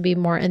ourselves to be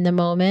more in the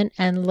moment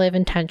and live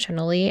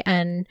intentionally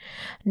and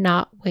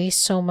not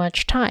waste so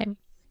much time.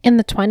 In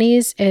the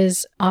 20s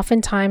is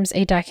oftentimes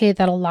a decade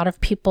that a lot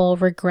of people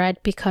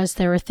regret, because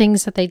there are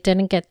things that they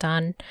didn't get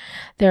done.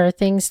 There are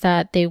things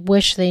that they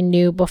wish they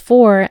knew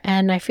before.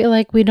 And I feel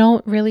like we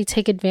don't really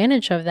take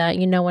advantage of that.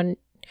 When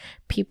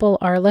people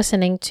are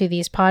listening to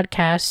these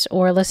podcasts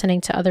or listening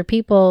to other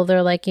people,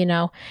 they're like,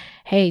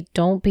 hey,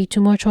 don't be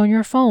too much on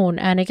your phone.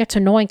 And it gets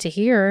annoying to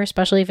hear,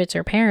 especially if it's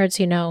your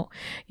parents,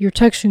 you're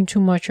texting too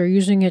much or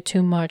using it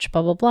too much,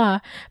 blah, blah, blah.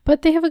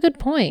 But they have a good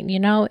point.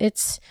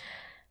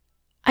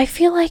 I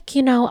feel like,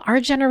 our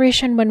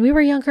generation, when we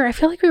were younger, I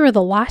feel like we were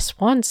the last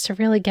ones to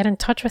really get in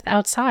touch with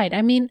outside.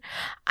 I mean,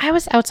 I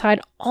was outside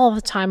all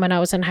the time when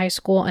I was in high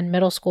school and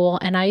middle school.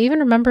 And I even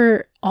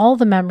remember all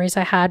the memories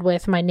I had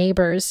with my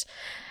neighbors.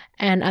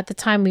 And at the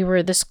time, we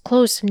were this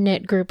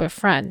close-knit group of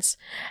friends.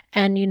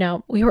 And,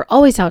 we were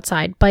always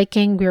outside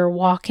biking. We were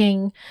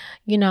walking.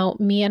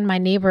 Me and my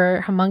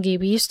neighbor, Hamungi,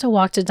 we used to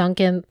walk to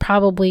Dunkin'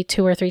 probably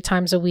 2 or 3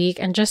 times a week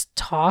and just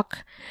talk,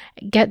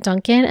 get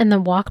Dunkin', and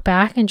then walk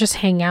back and just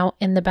hang out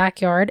in the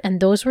backyard. And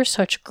those were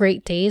such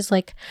great days.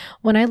 Like,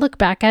 when I look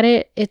back at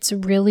it, it's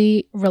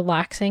really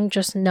relaxing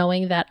just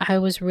knowing that I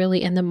was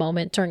really in the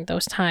moment during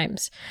those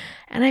times.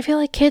 And I feel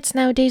like kids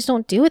nowadays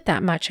don't do it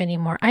that much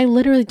anymore. I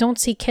literally don't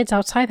see kids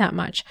outside that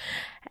much.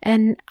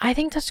 And I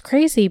think that's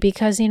crazy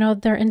because,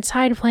 they're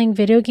inside playing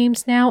video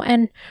games now.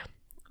 And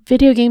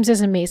video games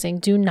is amazing.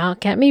 Do not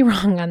get me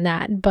wrong on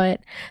that,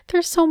 but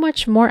there's so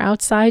much more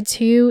outside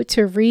to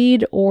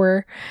read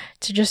or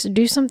to just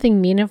do something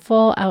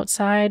meaningful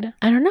outside.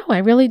 I don't know. I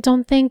really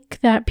don't think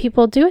that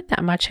people do it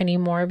that much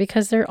anymore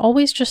because they're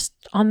always just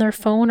on their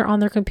phone or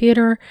on their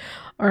computer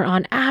or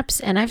on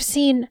apps.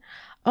 And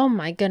oh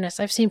my goodness,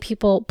 I've seen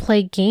people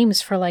play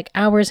games for like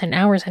hours and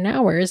hours and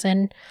hours.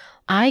 And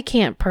I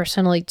can't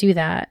personally do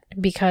that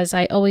because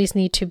I always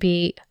need to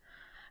be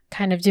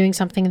kind of doing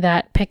something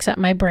that picks up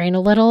my brain a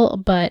little.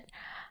 But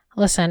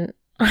listen,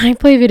 I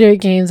play video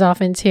games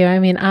often too. I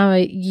mean, I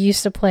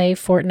used to play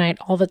Fortnite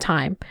all the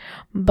time,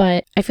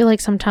 but I feel like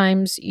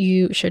sometimes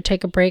you should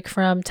take a break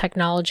from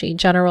technology in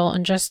general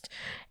and just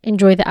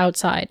enjoy the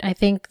outside. I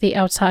think the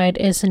outside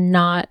is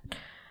not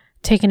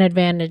taken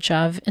advantage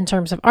of in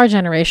terms of our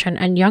generation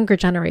and younger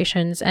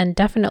generations. And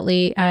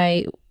definitely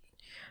I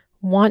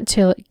want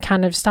to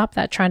kind of stop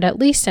that trend, at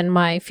least in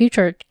my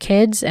future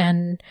kids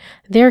and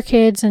their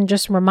kids, and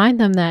just remind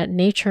them that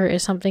nature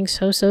is something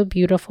so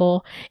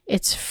beautiful.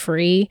 It's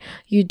free.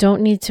 You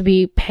don't need to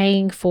be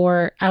paying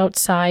for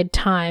outside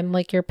time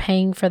like you're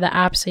paying for the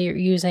apps that you're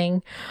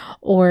using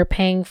or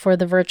paying for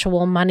the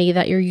virtual money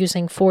that you're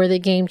using for the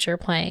games you're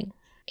playing.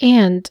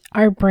 And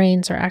our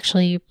brains are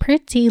actually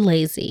pretty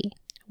lazy,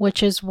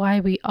 which is why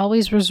we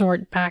always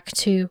resort back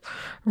to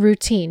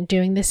routine,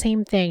 doing the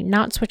same thing,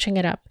 not switching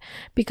it up.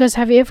 Because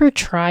have you ever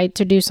tried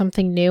to do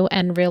something new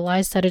and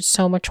realized that it's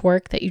so much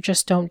work that you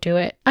just don't do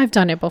it? I've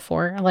done it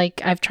before. Like,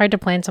 I've tried to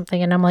plan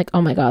something and I'm like,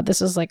 oh my God,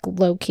 this is like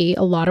low key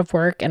a lot of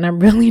work and I'm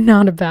really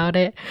not about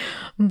it.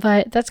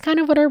 But that's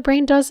kind of what our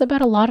brain does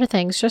about a lot of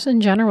things, just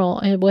in general,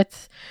 and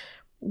with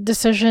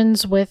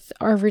decisions, with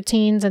our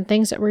routines and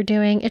things that we're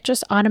doing. It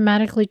just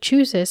automatically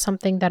chooses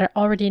something that it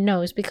already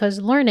knows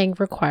because learning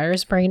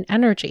requires brain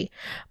energy.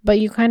 But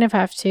you kind of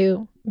have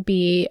to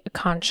be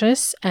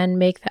conscious and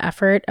make the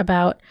effort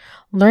about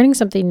learning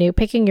something new,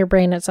 picking your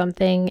brain at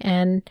something,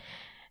 and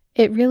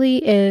it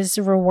really is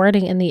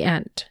rewarding in the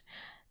end.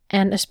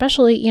 And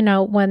especially,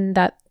 when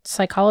that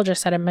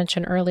psychologist that I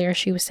mentioned earlier,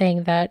 she was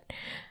saying that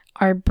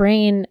our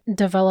brain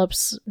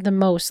develops the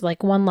most,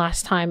 like one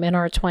last time in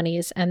our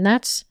 20s, and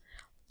that's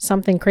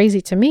something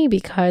crazy to me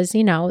because,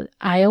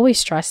 I always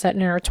stress that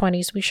in our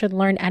 20s, we should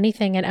learn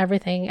anything and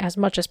everything as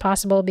much as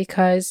possible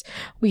because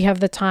we have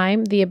the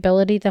time, the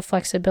ability, the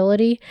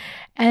flexibility,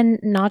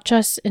 and not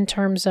just in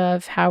terms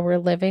of how we're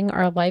living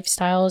our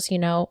lifestyles.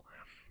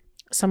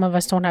 Some of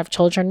us don't have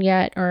children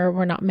yet, or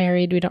we're not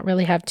married. We don't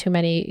really have too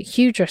many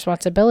huge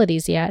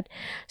responsibilities yet.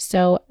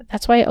 So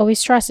that's why I always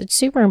stress it's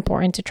super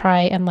important to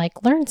try and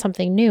learn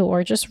something new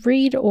or just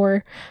read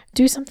or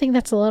do something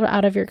that's a little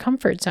out of your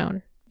comfort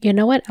zone. You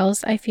know what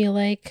else I feel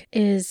like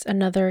is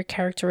another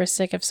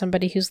characteristic of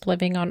somebody who's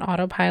living on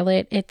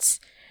autopilot? It's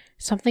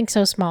something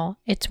so small.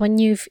 It's when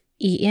you've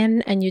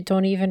eaten and you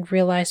don't even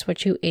realize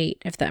what you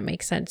ate, if that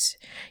makes sense.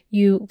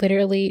 You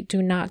literally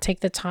do not take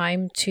the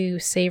time to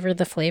savor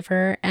the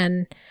flavor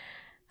and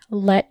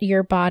let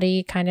your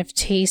body kind of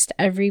taste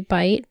every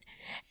bite.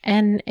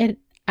 And it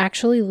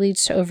actually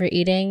leads to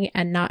overeating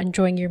and not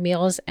enjoying your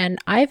meals. And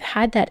I've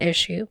had that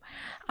issue.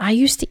 I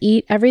used to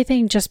eat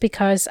everything just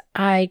because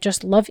I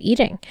just love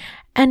eating.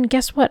 And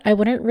guess what? I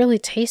wouldn't really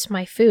taste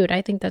my food.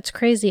 I think that's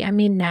crazy. I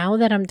mean, now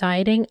that I'm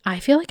dieting, I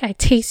feel like I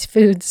taste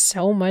food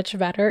so much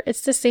better.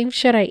 It's the same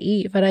shit I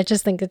eat, but I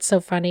just think it's so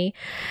funny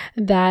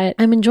that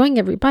I'm enjoying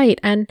every bite.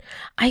 And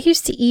I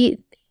used to eat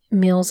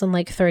meals in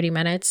 30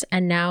 minutes.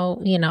 And now,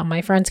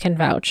 my friends can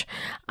vouch.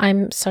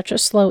 I'm such a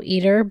slow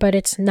eater, but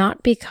it's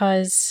not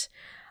because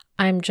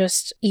I'm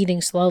just eating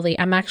slowly.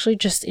 I'm actually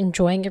just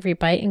enjoying every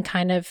bite and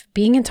kind of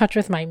being in touch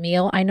with my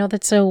meal. I know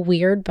that's so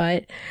weird,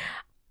 but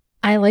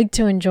I like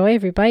to enjoy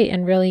every bite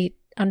and really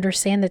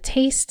understand the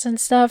tastes and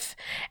stuff.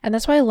 And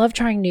that's why I love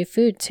trying new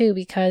food too,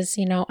 because,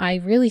 I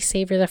really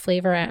savor the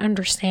flavor. I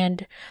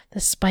understand the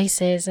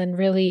spices and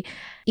really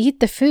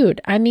eat the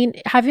food. I mean,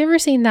 have you ever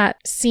seen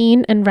that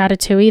scene in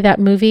Ratatouille, that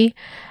movie?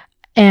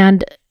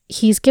 And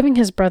he's giving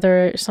his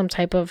brother some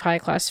type of high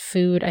class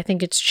food. I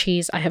think it's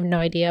cheese. I have no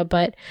idea,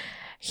 but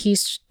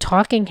he's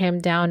talking him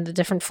down the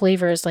different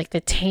flavors, like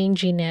the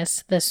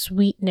tanginess, the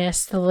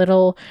sweetness, the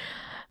little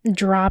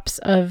drops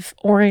of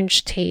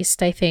orange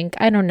taste, I think.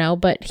 I don't know,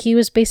 but he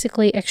was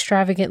basically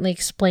extravagantly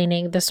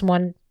explaining this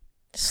one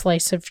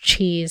slice of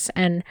cheese.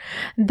 And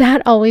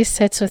that always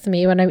sits with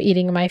me when I'm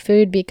eating my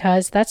food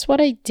because that's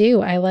what I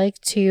do. I like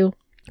to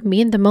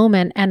be in the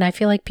moment. And I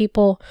feel like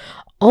people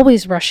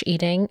always rush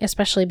eating,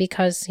 especially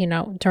because,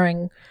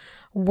 during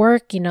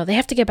work, they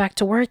have to get back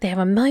to work. They have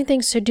a million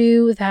things to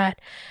do that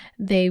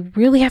they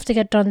really have to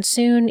get done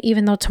soon,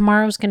 even though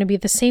tomorrow's going to be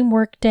the same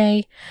work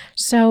day.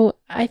 So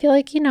I feel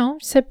like,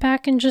 sit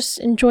back and just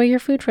enjoy your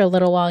food for a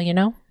little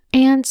while,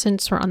 And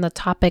since we're on the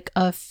topic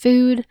of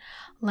food,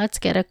 let's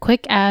get a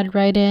quick ad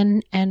right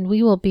in and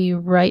we will be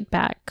right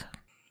back.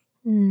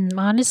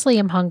 Honestly,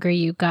 I'm hungry,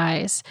 you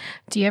guys.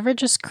 Do you ever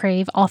just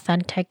crave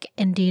authentic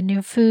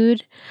Indian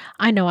food?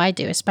 I know I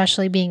do,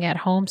 especially being at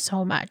home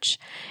so much.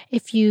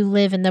 If you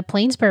live in the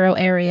Plainsboro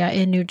area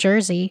in New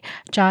Jersey,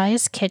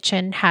 Jai's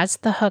Kitchen has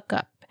the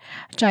hookup.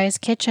 Jaya's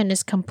Kitchen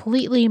is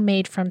completely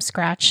made from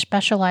scratch,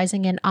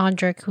 specializing in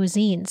Andhra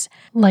cuisines.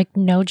 Like,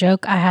 no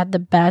joke, I had the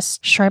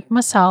best shrimp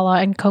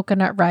masala and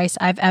coconut rice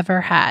I've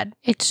ever had.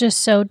 It's just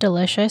so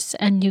delicious,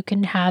 and you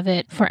can have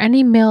it for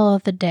any meal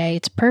of the day.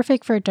 It's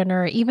perfect for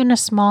dinner or even a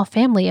small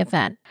family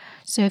event.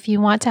 So if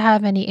you want to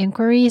have any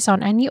inquiries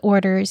on any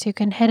orders, you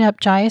can hit up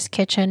Jaya's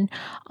Kitchen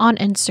on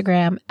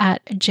Instagram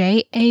at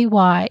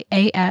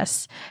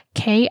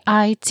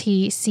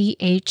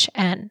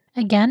JAYASKITCHN.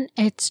 Again,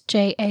 it's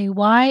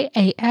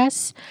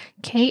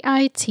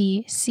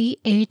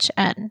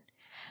JAYASKITCHN.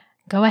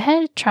 Go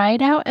ahead, try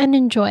it out and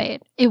enjoy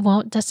it. It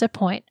won't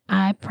disappoint,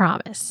 I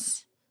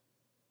promise.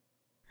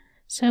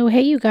 So,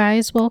 hey you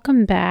guys,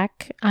 welcome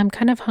back. I'm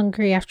kind of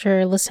hungry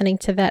after listening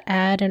to that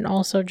ad and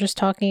also just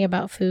talking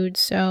about food.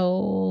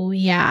 So,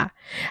 yeah,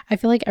 I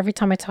feel like every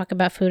time I talk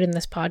about food in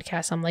this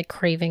podcast, I'm like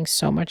craving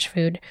so much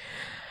food.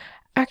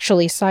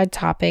 Actually, side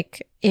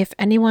topic, if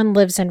anyone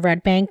lives in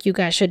Red Bank, you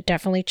guys should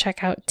definitely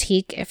check out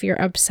Teak if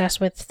you're obsessed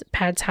with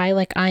pad thai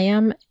like I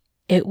am.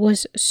 It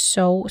was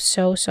so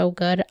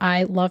good.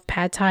 I love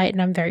pad thai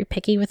and I'm very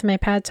picky with my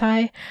pad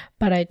thai,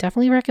 but I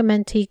definitely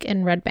recommend Teak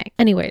in Red Bank.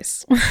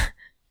 Anyways.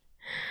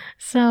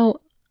 So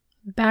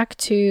back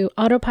to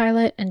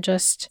autopilot and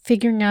just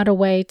figuring out a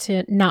way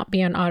to not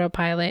be on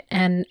autopilot.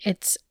 And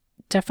it's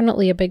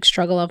definitely a big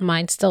struggle of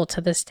mine still to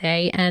this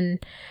day.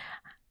 And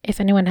if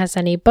anyone has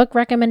any book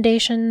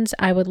recommendations,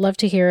 I would love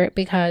to hear it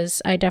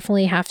because I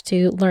definitely have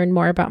to learn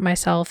more about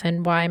myself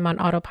and why I'm on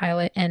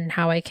autopilot and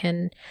how I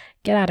can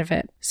get out of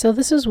it. So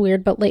this is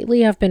weird, but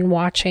lately I've been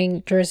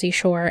watching Jersey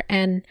Shore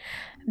and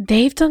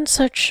they've done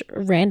such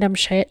random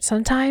shit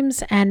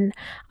sometimes, and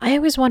I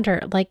always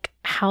wonder, like,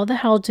 how the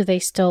hell do they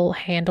still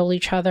handle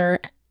each other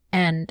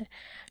and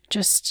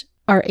just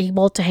are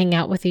able to hang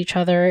out with each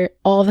other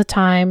all the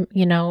time,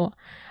 you know?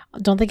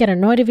 Don't they get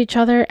annoyed of each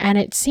other? And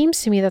it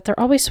seems to me that they're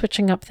always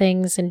switching up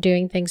things and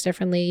doing things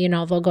differently. You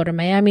know, they'll go to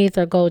Miami,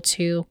 they'll go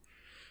to,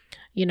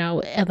 you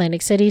know,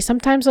 Atlantic City.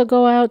 Sometimes they'll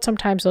go out,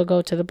 sometimes they'll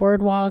go to the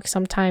boardwalk,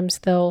 sometimes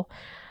they'll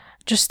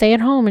just stay at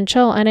home and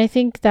chill. And I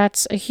think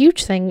that's a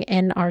huge thing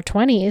in our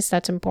 20s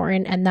that's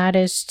important, and that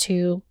is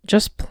to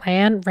just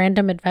plan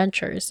random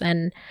adventures.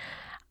 And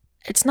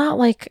it's not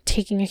like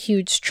taking a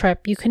huge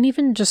trip. You can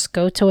even just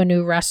go to a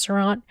new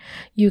restaurant.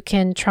 You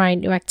can try a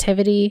new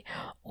activity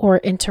or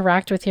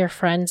interact with your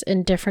friends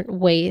in different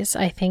ways.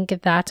 I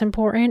think that's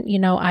important. You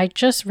know, I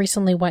just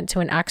recently went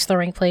to an axe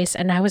throwing place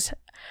and I was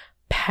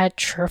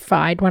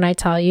petrified when I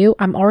tell you.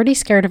 I'm already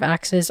scared of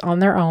axes on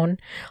their own,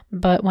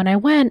 but when I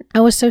went,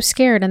 I was so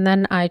scared, and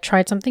then I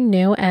tried something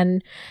new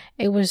and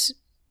it was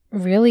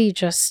really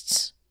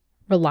just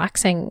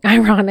relaxing.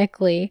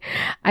 Ironically,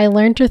 I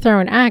learned to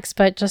throw an axe,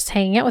 but just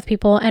hanging out with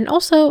people, and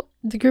also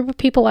the group of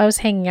people I was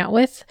hanging out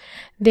with,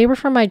 they were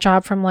from my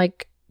job from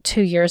like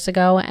 2 years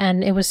ago,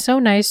 and it was so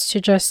nice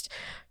to just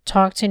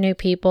talk to new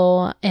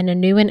people in a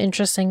new and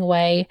interesting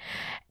way.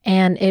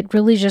 And it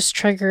really just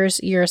triggers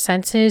your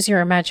senses,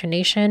 your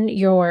imagination,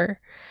 your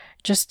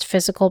just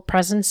physical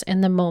presence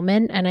in the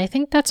moment. And I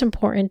think that's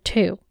important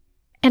too.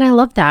 And I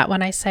love that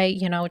when I say,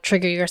 you know,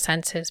 trigger your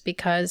senses,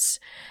 because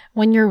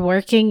when you're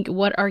working,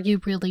 what are you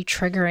really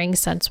triggering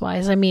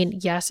sense-wise? I mean,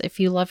 yes, if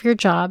you love your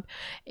job,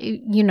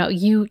 you know,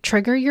 you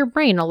trigger your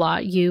brain a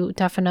lot. You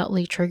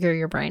definitely trigger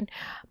your brain.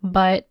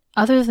 But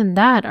other than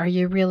that, are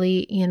you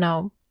really, you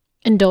know,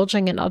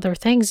 indulging in other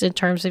things in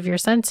terms of your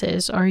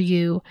senses? Are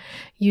you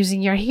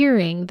using your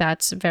hearing?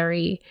 That's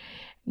very,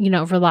 you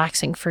know,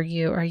 relaxing for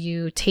you. Are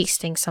you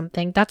tasting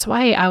something? That's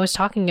why I was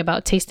talking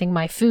about tasting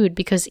my food,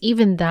 because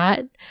even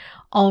that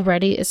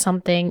already is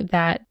something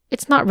that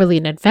it's not really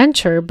an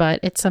adventure, but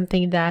it's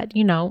something that,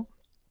 you know,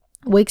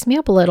 wakes me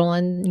up a little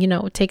and, you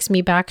know, takes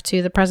me back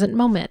to the present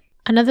moment.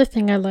 Another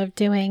thing I love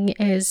doing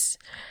is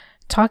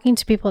talking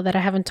to people that I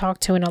haven't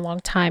talked to in a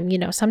long time. You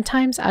know,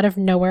 sometimes out of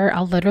nowhere,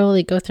 I'll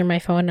literally go through my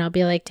phone and I'll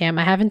be like, damn,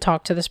 I haven't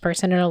talked to this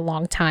person in a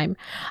long time.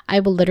 I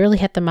will literally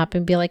hit them up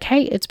and be like,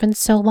 hey, it's been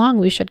so long.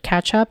 We should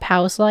catch up.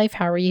 How's life?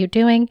 How are you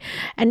doing?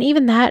 And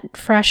even that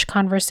fresh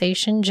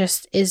conversation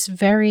just is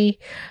very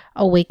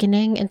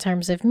awakening in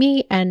terms of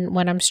me and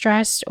when I'm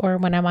stressed or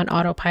when I'm on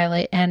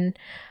autopilot. And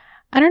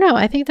I don't know,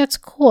 I think that's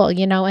cool,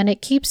 you know, and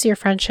it keeps your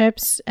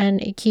friendships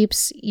and it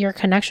keeps your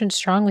connection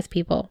strong with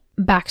people.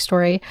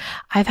 Backstory,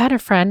 I've had a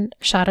friend,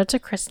 shout out to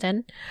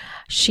Kristen.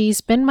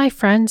 She's been my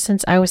friend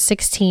since I was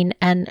 16,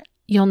 and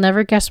you'll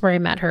never guess where I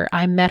met her.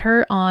 I met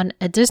her on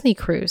a Disney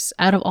cruise,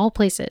 out of all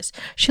places.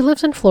 She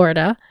lives in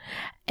Florida,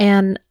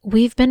 and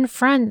we've been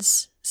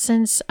friends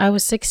since I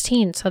was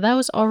 16. So that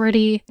was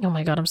already, oh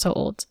my God, I'm so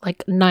old,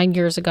 like 9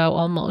 years ago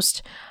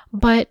almost.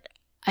 But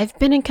I've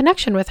been in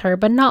connection with her,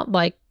 but not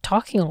like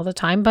talking all the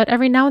time, but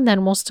every now and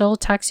then we'll still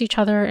text each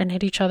other and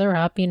hit each other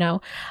up, you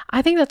know.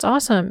 I think that's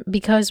awesome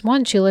because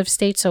one, she lives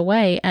states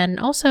away, and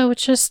also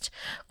it's just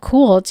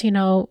cool to, you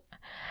know,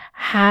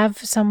 have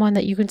someone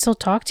that you can still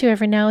talk to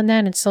every now and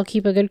then and still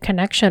keep a good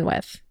connection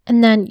with.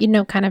 And then,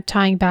 kind of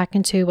tying back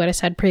into what I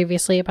said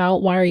previously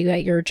about why are you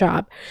at your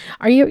job?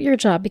 Are you at your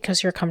job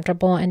because you're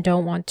comfortable and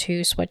don't want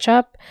to switch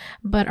up?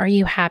 But are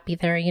you happy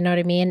there? You know what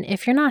I mean?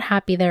 If you're not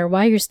happy there,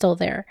 why are you still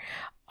there?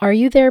 Are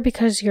you there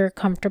because you're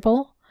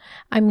comfortable?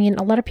 I mean,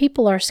 a lot of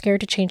people are scared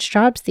to change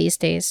jobs these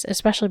days,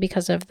 especially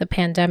because of the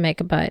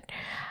pandemic, but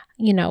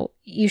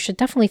you should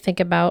definitely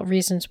think about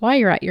reasons why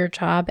you're at your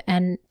job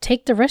and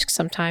take the risk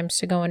sometimes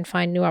to go and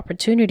find new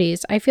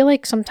opportunities. I feel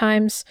like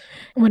sometimes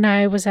when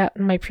I was at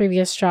my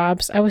previous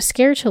jobs, I was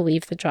scared to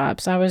leave the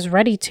jobs. I was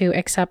ready to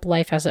accept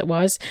life as it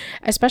was,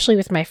 especially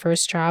with my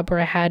first job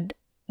where I had,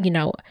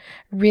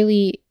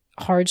 really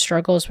hard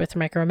struggles with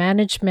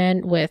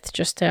micromanagement, with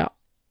just a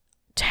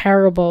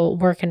terrible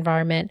work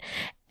environment.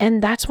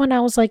 And that's when I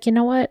was like, you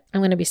know what?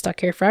 I'm going to be stuck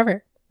here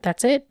forever.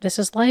 That's it. This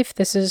is life.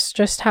 This is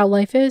just how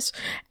life is.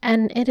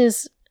 And it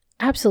is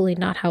absolutely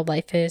not how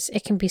life is.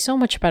 It can be so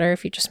much better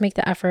if you just make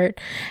the effort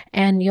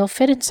and you'll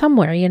fit in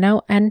somewhere,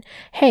 And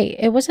hey,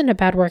 it wasn't a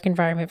bad work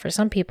environment for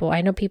some people.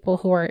 I know people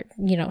who are,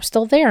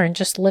 still there and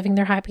just living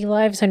their happy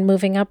lives and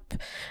moving up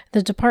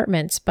the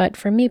departments. But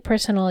for me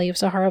personally, it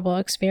was a horrible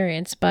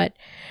experience. But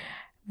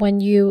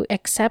when you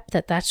accept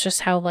that that's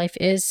just how life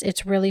is,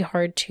 it's really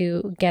hard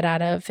to get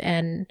out of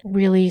and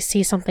really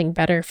see something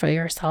better for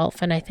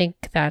yourself. And I think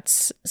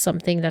that's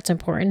something that's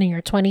important in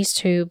your 20s,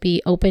 to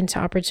be open to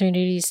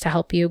opportunities to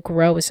help you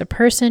grow as a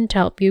person, to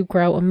help you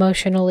grow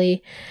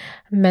emotionally,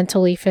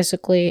 mentally,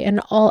 physically, in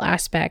all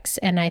aspects.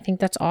 And I think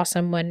that's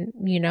awesome when,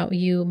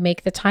 you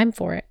make the time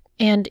for it.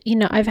 And,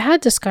 I've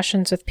had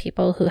discussions with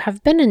people who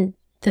have been in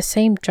the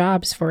same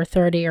jobs for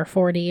 30 or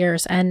 40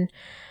 years and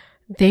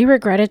they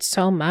regret it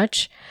so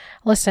much.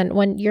 Listen,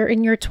 when you're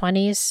in your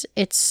 20s,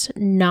 it's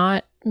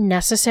not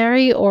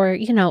necessary or,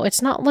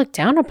 it's not looked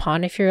down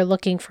upon if you're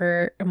looking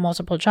for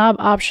multiple job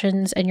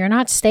options and you're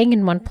not staying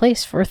in one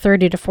place for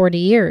 30 to 40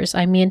 years.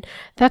 I mean,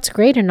 that's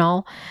great and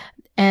all.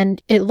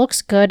 And it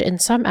looks good in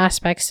some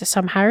aspects to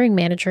some hiring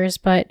managers,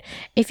 but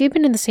if you've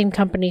been in the same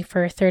company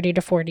for 30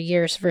 to 40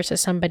 years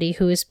versus somebody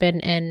who's been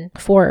in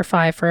 4 or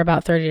 5 for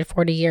about 30 to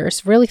 40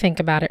 years, really think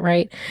about it,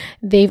 right?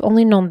 They've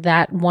only known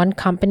that one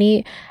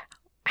company,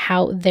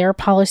 how their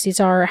policies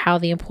are, how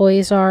the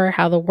employees are,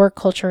 how the work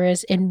culture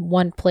is in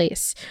one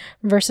place,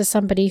 versus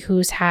somebody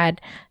who's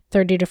had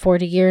 30 to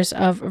 40 years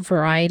of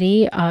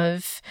variety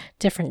of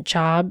different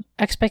job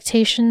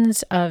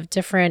expectations, of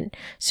different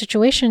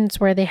situations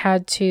where they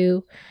had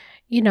to,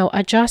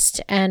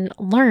 adjust and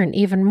learn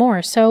even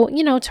more. So,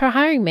 to a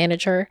hiring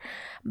manager,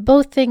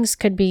 both things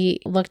could be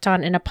looked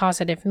on in a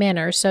positive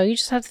manner. So you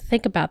just have to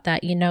think about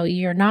that.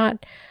 You're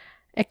not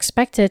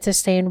expected to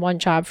stay in one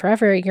job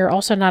forever. You're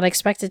also not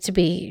expected to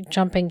be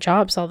jumping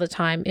jobs all the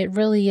time. It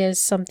really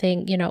is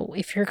something,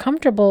 if you're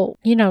comfortable,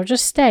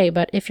 just stay.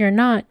 But if you're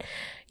not,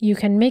 you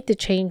can make the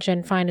change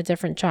and find a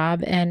different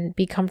job and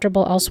be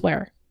comfortable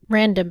elsewhere.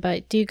 Random,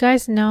 but do you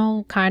guys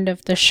know kind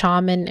of the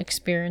shaman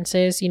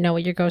experiences?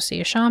 When you go see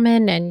a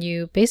shaman and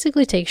you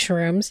basically take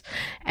shrooms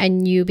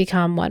and you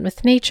become one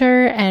with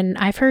nature. And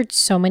I've heard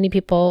so many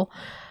people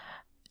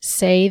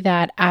say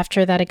that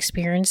after that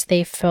experience,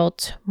 they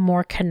felt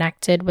more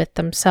connected with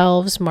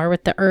themselves, more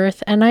with the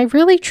earth. And I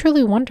really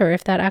truly wonder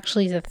if that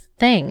actually is a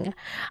thing.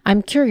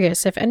 I'm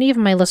curious if any of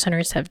my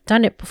listeners have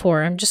done it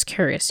before. I'm just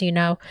curious,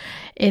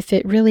 if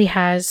it really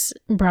has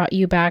brought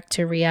you back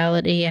to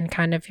reality and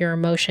kind of your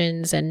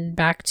emotions and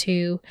back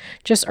to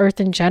just earth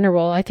in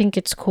general. I think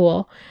it's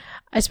cool,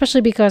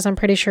 especially because I'm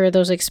pretty sure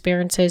those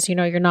experiences,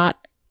 you're not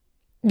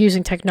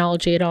using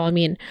technology at all. I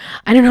mean,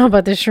 I don't know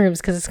about the shrooms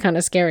because it's kind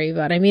of scary,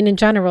 but I mean, in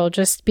general,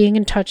 just being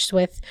in touch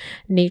with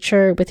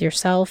nature, with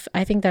yourself,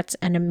 I think that's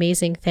an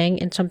amazing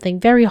thing and something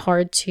very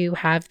hard to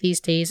have these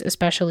days,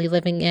 especially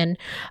living in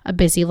a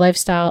busy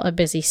lifestyle, a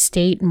busy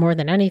state more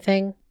than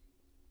anything,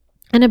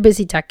 and a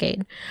busy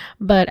decade.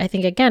 But I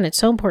think, again, it's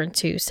so important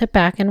to sit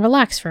back and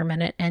relax for a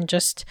minute and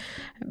just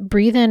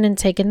breathe in and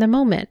take in the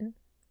moment.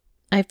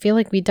 I feel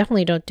like we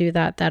definitely don't do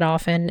that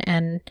often,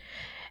 and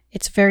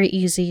it's very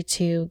easy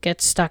to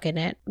get stuck in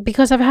it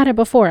because I've had it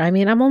before. I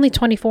mean, I'm only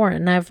 24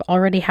 and I've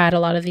already had a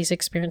lot of these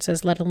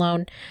experiences, let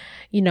alone,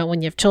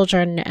 when you have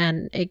children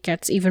and it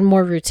gets even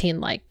more routine.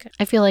 Like,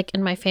 I feel like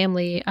in my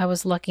family, I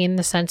was lucky in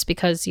the sense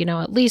because,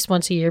 at least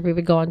once a year we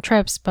would go on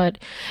trips, but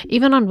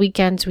even on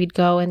weekends, we'd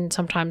go and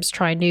sometimes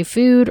try new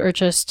food or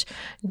just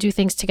do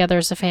things together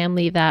as a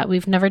family that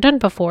we've never done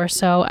before.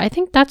 So I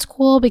think that's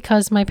cool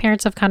because my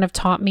parents have kind of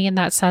taught me in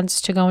that sense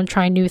to go and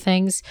try new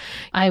things.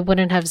 I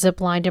wouldn't have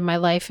ziplined in my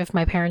life if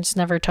my parents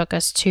never took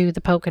us to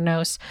the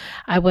Poconos.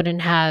 I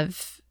wouldn't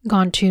have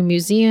gone to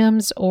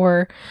museums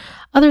or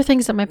other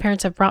things that my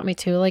parents have brought me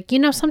to. Like,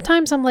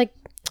 sometimes I'm like,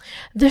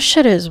 this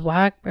shit is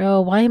whack,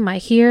 bro. Why am I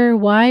here?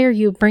 Why are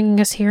you bringing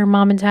us here,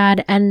 mom and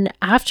dad? And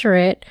after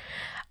it,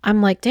 I'm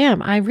like,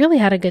 damn, I really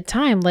had a good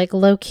time, like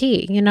low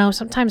key.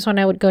 Sometimes when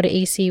I would go to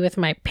AC with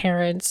my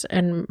parents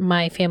and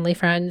my family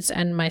friends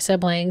and my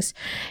siblings,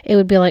 it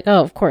would be like,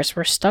 oh, of course,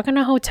 we're stuck in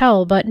a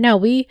hotel. But no,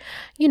 we,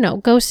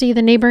 go see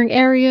the neighboring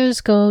areas,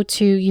 go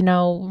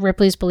to,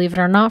 Ripley's Believe It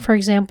or Not, for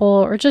example,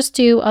 or just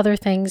do other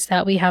things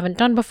that we haven't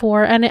done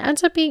before. And it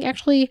ends up being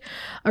actually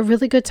a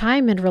really good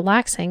time and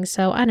relaxing.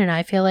 So I don't know,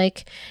 I feel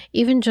like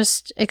even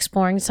just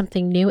exploring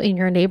something new in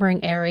your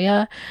neighboring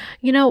area,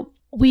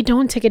 we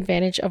don't take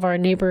advantage of our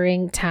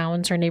neighboring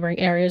towns or neighboring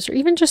areas or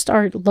even just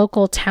our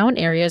local town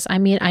areas. I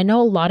mean, I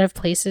know a lot of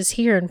places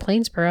here in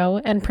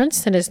Plainsboro, and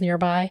Princeton is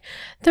nearby.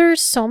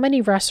 There's so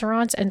many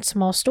restaurants and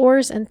small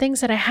stores and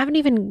things that I haven't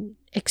even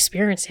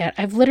experienced yet.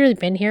 I've literally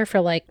been here for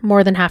like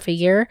more than half a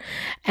year,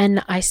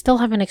 and I still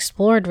haven't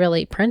explored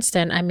really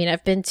Princeton. I mean,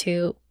 I've been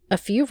to a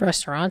few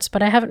restaurants,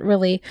 but I haven't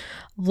really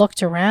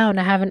looked around.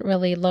 I haven't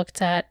really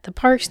looked at the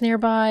parks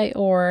nearby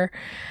or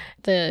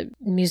the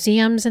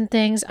museums and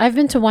things. I've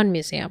been to one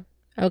museum.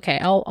 Okay,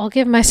 I'll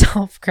give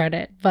myself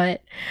credit,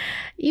 but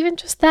even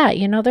just that,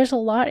 there's a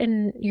lot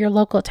in your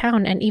local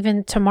town. And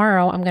even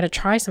tomorrow, I'm going to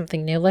try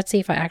something new. Let's see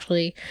if I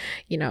actually,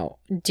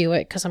 do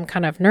it, because I'm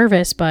kind of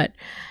nervous. But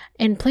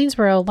in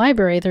Plainsboro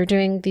Library, they're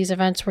doing these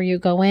events where you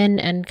go in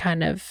and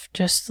kind of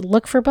just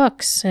look for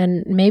books,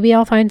 and maybe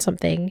I'll find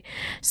something.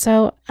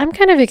 So I'm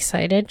kind of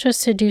excited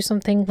just to do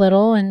something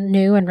little and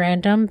new and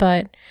random,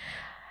 but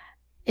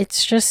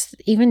it's just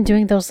even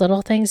doing those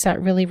little things that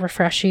really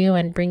refresh you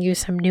and bring you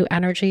some new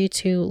energy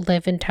to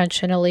live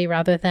intentionally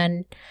rather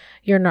than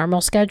your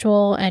normal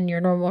schedule and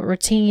your normal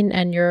routine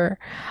and your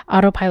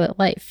autopilot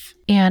life.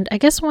 And I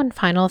guess one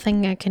final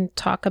thing I can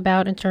talk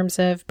about in terms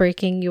of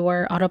breaking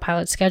your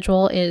autopilot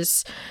schedule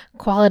is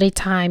quality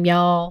time,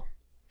 y'all.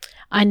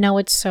 I know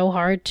it's so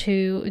hard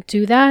to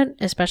do that,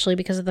 especially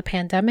because of the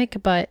pandemic,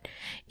 but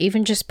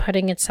even just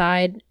putting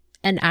aside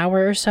an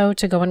hour or so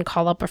to go and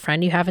call up a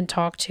friend you haven't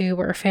talked to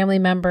or a family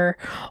member,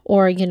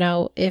 or,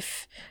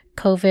 if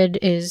COVID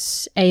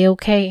is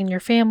a-okay in your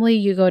family,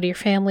 you go to your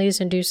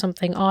families and do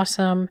something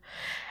awesome.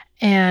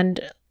 And,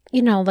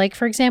 like,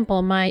 for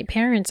example, my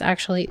parents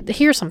actually,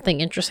 here's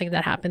something interesting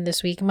that happened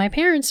this week. My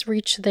parents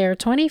reached their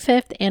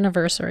 25th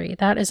anniversary.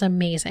 That is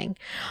amazing.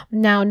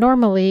 Now,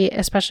 normally,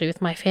 especially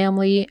with my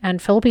family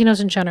and Filipinos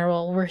in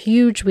general, we're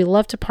huge. We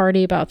love to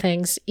party about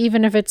things,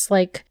 even if it's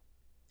like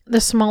the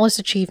smallest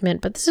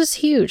achievement, but this is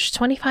huge.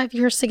 25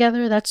 years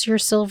together, that's your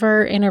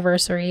silver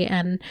anniversary.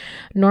 And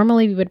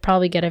normally we would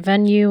probably get a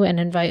venue and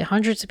invite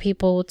hundreds of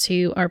people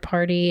to our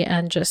party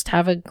and just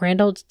have a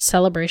grand old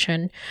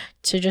celebration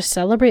to just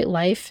celebrate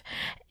life.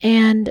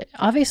 And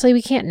obviously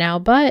we can't now,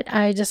 but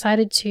I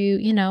decided to,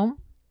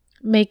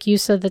 make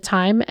use of the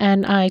time,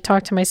 and I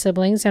talked to my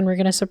siblings, and we're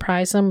going to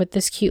surprise them with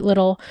this cute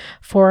little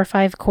 4 or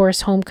 5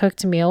 course home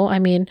cooked meal. I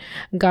mean,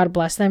 God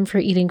bless them for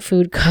eating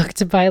food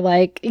cooked by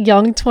like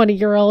young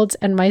 20-year-olds,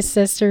 and my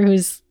sister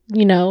who's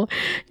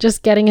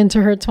just getting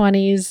into her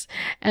 20s,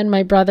 and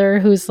my brother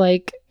who's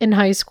like in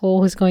high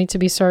school who's going to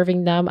be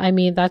serving them. I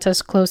mean, that's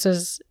as close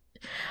as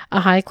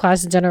a high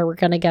class dinner we're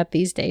going to get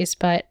these days,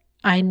 but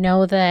I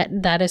know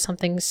that that is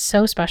something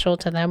so special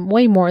to them,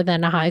 way more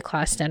than a high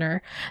class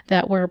dinner,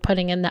 that we're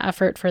putting in the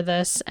effort for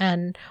this,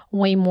 and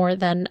way more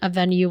than a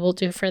venue will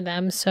do for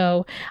them.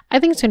 So I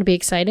think it's going to be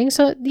exciting.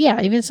 So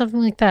yeah, even something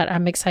like that,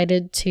 I'm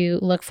excited to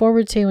look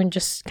forward to and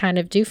just kind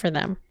of do for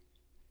them.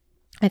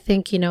 I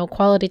think,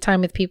 quality time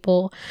with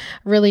people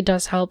really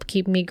does help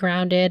keep me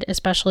grounded,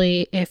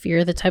 especially if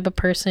you're the type of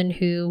person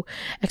who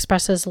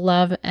expresses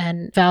love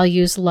and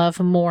values love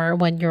more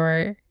when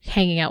you're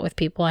hanging out with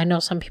people. I know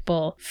some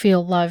people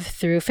feel love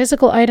through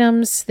physical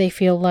items. They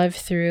feel love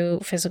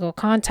through physical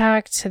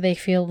contact. They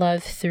feel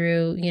love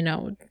through,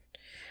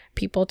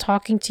 people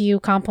talking to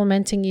you,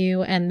 complimenting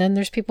you. And then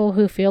there's people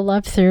who feel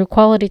love through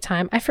quality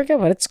time. I forget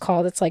what it's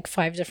called. It's like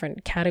 5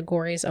 different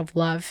categories of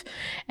love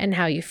and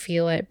how you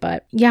feel it.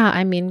 But yeah,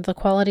 I mean, the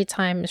quality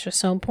time is just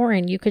so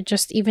important. You could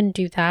just even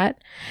do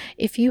that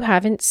if you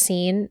haven't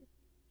seen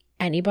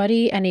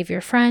anybody, any of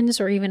your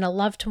friends, or even a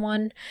loved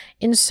one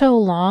in so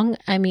long.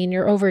 I mean,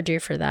 you're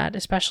overdue for that,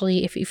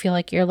 especially if you feel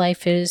like your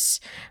life is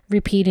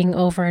repeating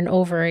over and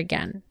over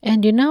again.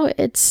 And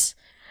it's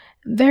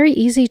very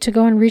easy to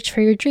go and reach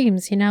for your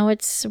dreams.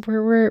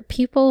 We're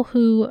people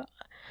who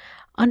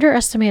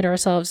underestimate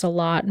ourselves a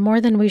lot more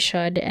than we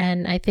should.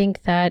 And I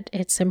think that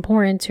it's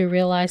important to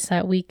realize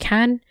that we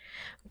can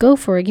go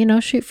for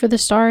it, shoot for the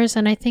stars.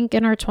 And I think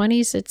in our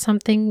 20s, it's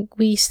something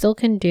we still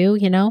can do.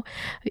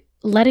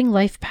 Letting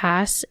life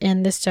pass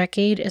in this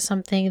decade is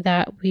something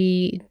that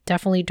we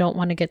definitely don't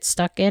want to get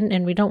stuck in.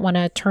 And we don't want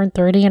to turn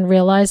 30 and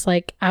realize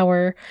like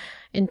our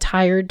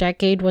entire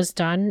decade was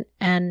done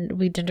and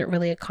we didn't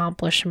really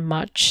accomplish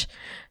much.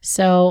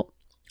 So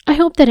I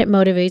hope that it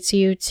motivates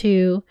you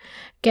to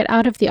get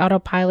out of the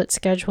autopilot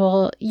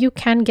schedule. You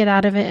can get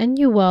out of it, and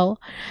you will.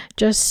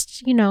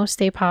 Just,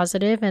 stay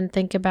positive and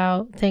think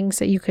about things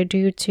that you could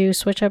do to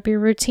switch up your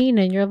routine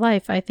in your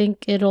life. I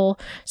think it'll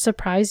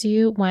surprise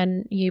you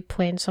when you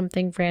plan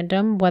something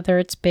random, whether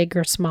it's big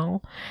or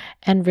small,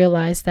 and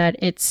realize that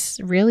it's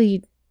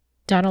really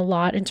done a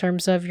lot in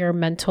terms of your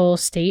mental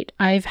state.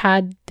 I've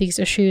had these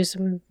issues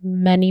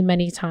many,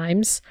 many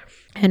times.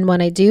 And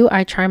when I do,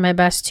 I try my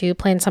best to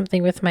plan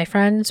something with my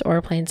friends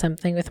or plan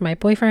something with my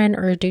boyfriend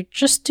or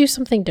do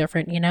something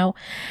different,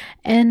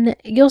 and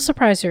you'll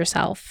surprise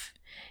yourself.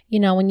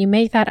 When you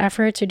make that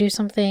effort to do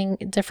something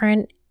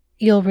different,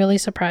 you'll really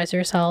surprise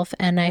yourself.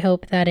 And I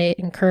hope that it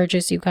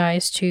encourages you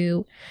guys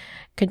to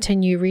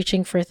continue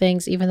reaching for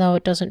things, even though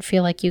it doesn't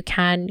feel like you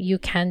can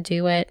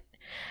do it.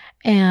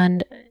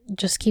 And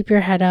just keep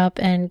your head up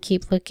and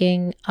keep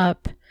looking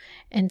up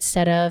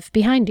instead of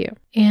behind you.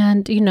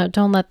 And,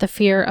 don't let the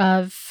fear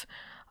of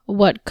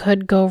what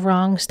could go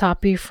wrong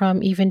stop you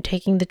from even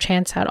taking the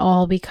chance at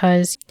all,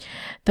 because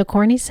the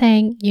corny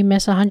saying, you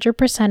miss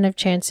 100% of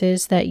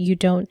chances that you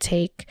don't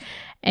take.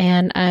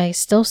 And I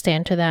still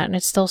stand to that, and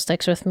it still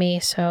sticks with me.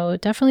 So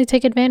definitely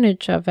take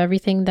advantage of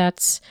everything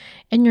that's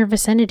in your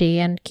vicinity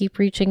and keep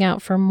reaching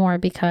out for more,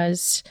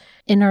 because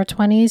in our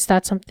 20s,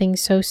 that's something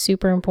so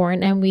super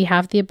important and we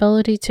have the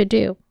ability to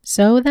do.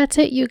 So that's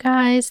it, you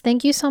guys.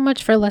 Thank you so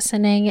much for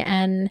listening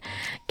and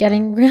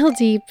getting real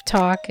deep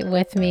talk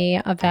with me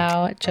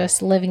about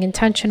just living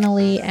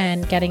intentionally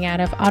and getting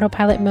out of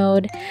autopilot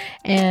mode.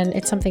 And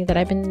it's something that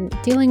I've been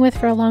dealing with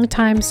for a long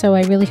time. So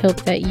I really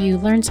hope that you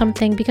learned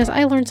something, because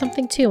I learned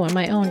something too on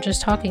my own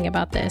just talking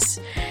about this.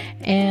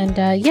 And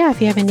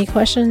if you have any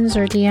questions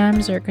or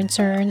DMs or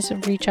concerns,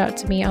 reach out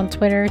to me on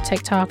Twitter,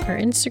 TikTok, or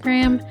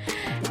Instagram.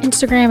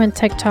 Instagram and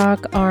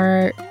TikTok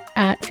are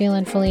at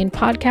Feelin' Feline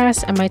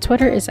Podcast, and my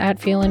Twitter is at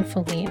Feelin'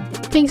 Feline.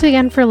 Thanks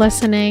again for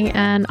listening,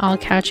 and I'll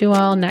catch you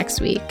all next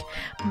week.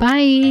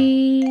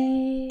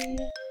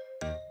 Bye!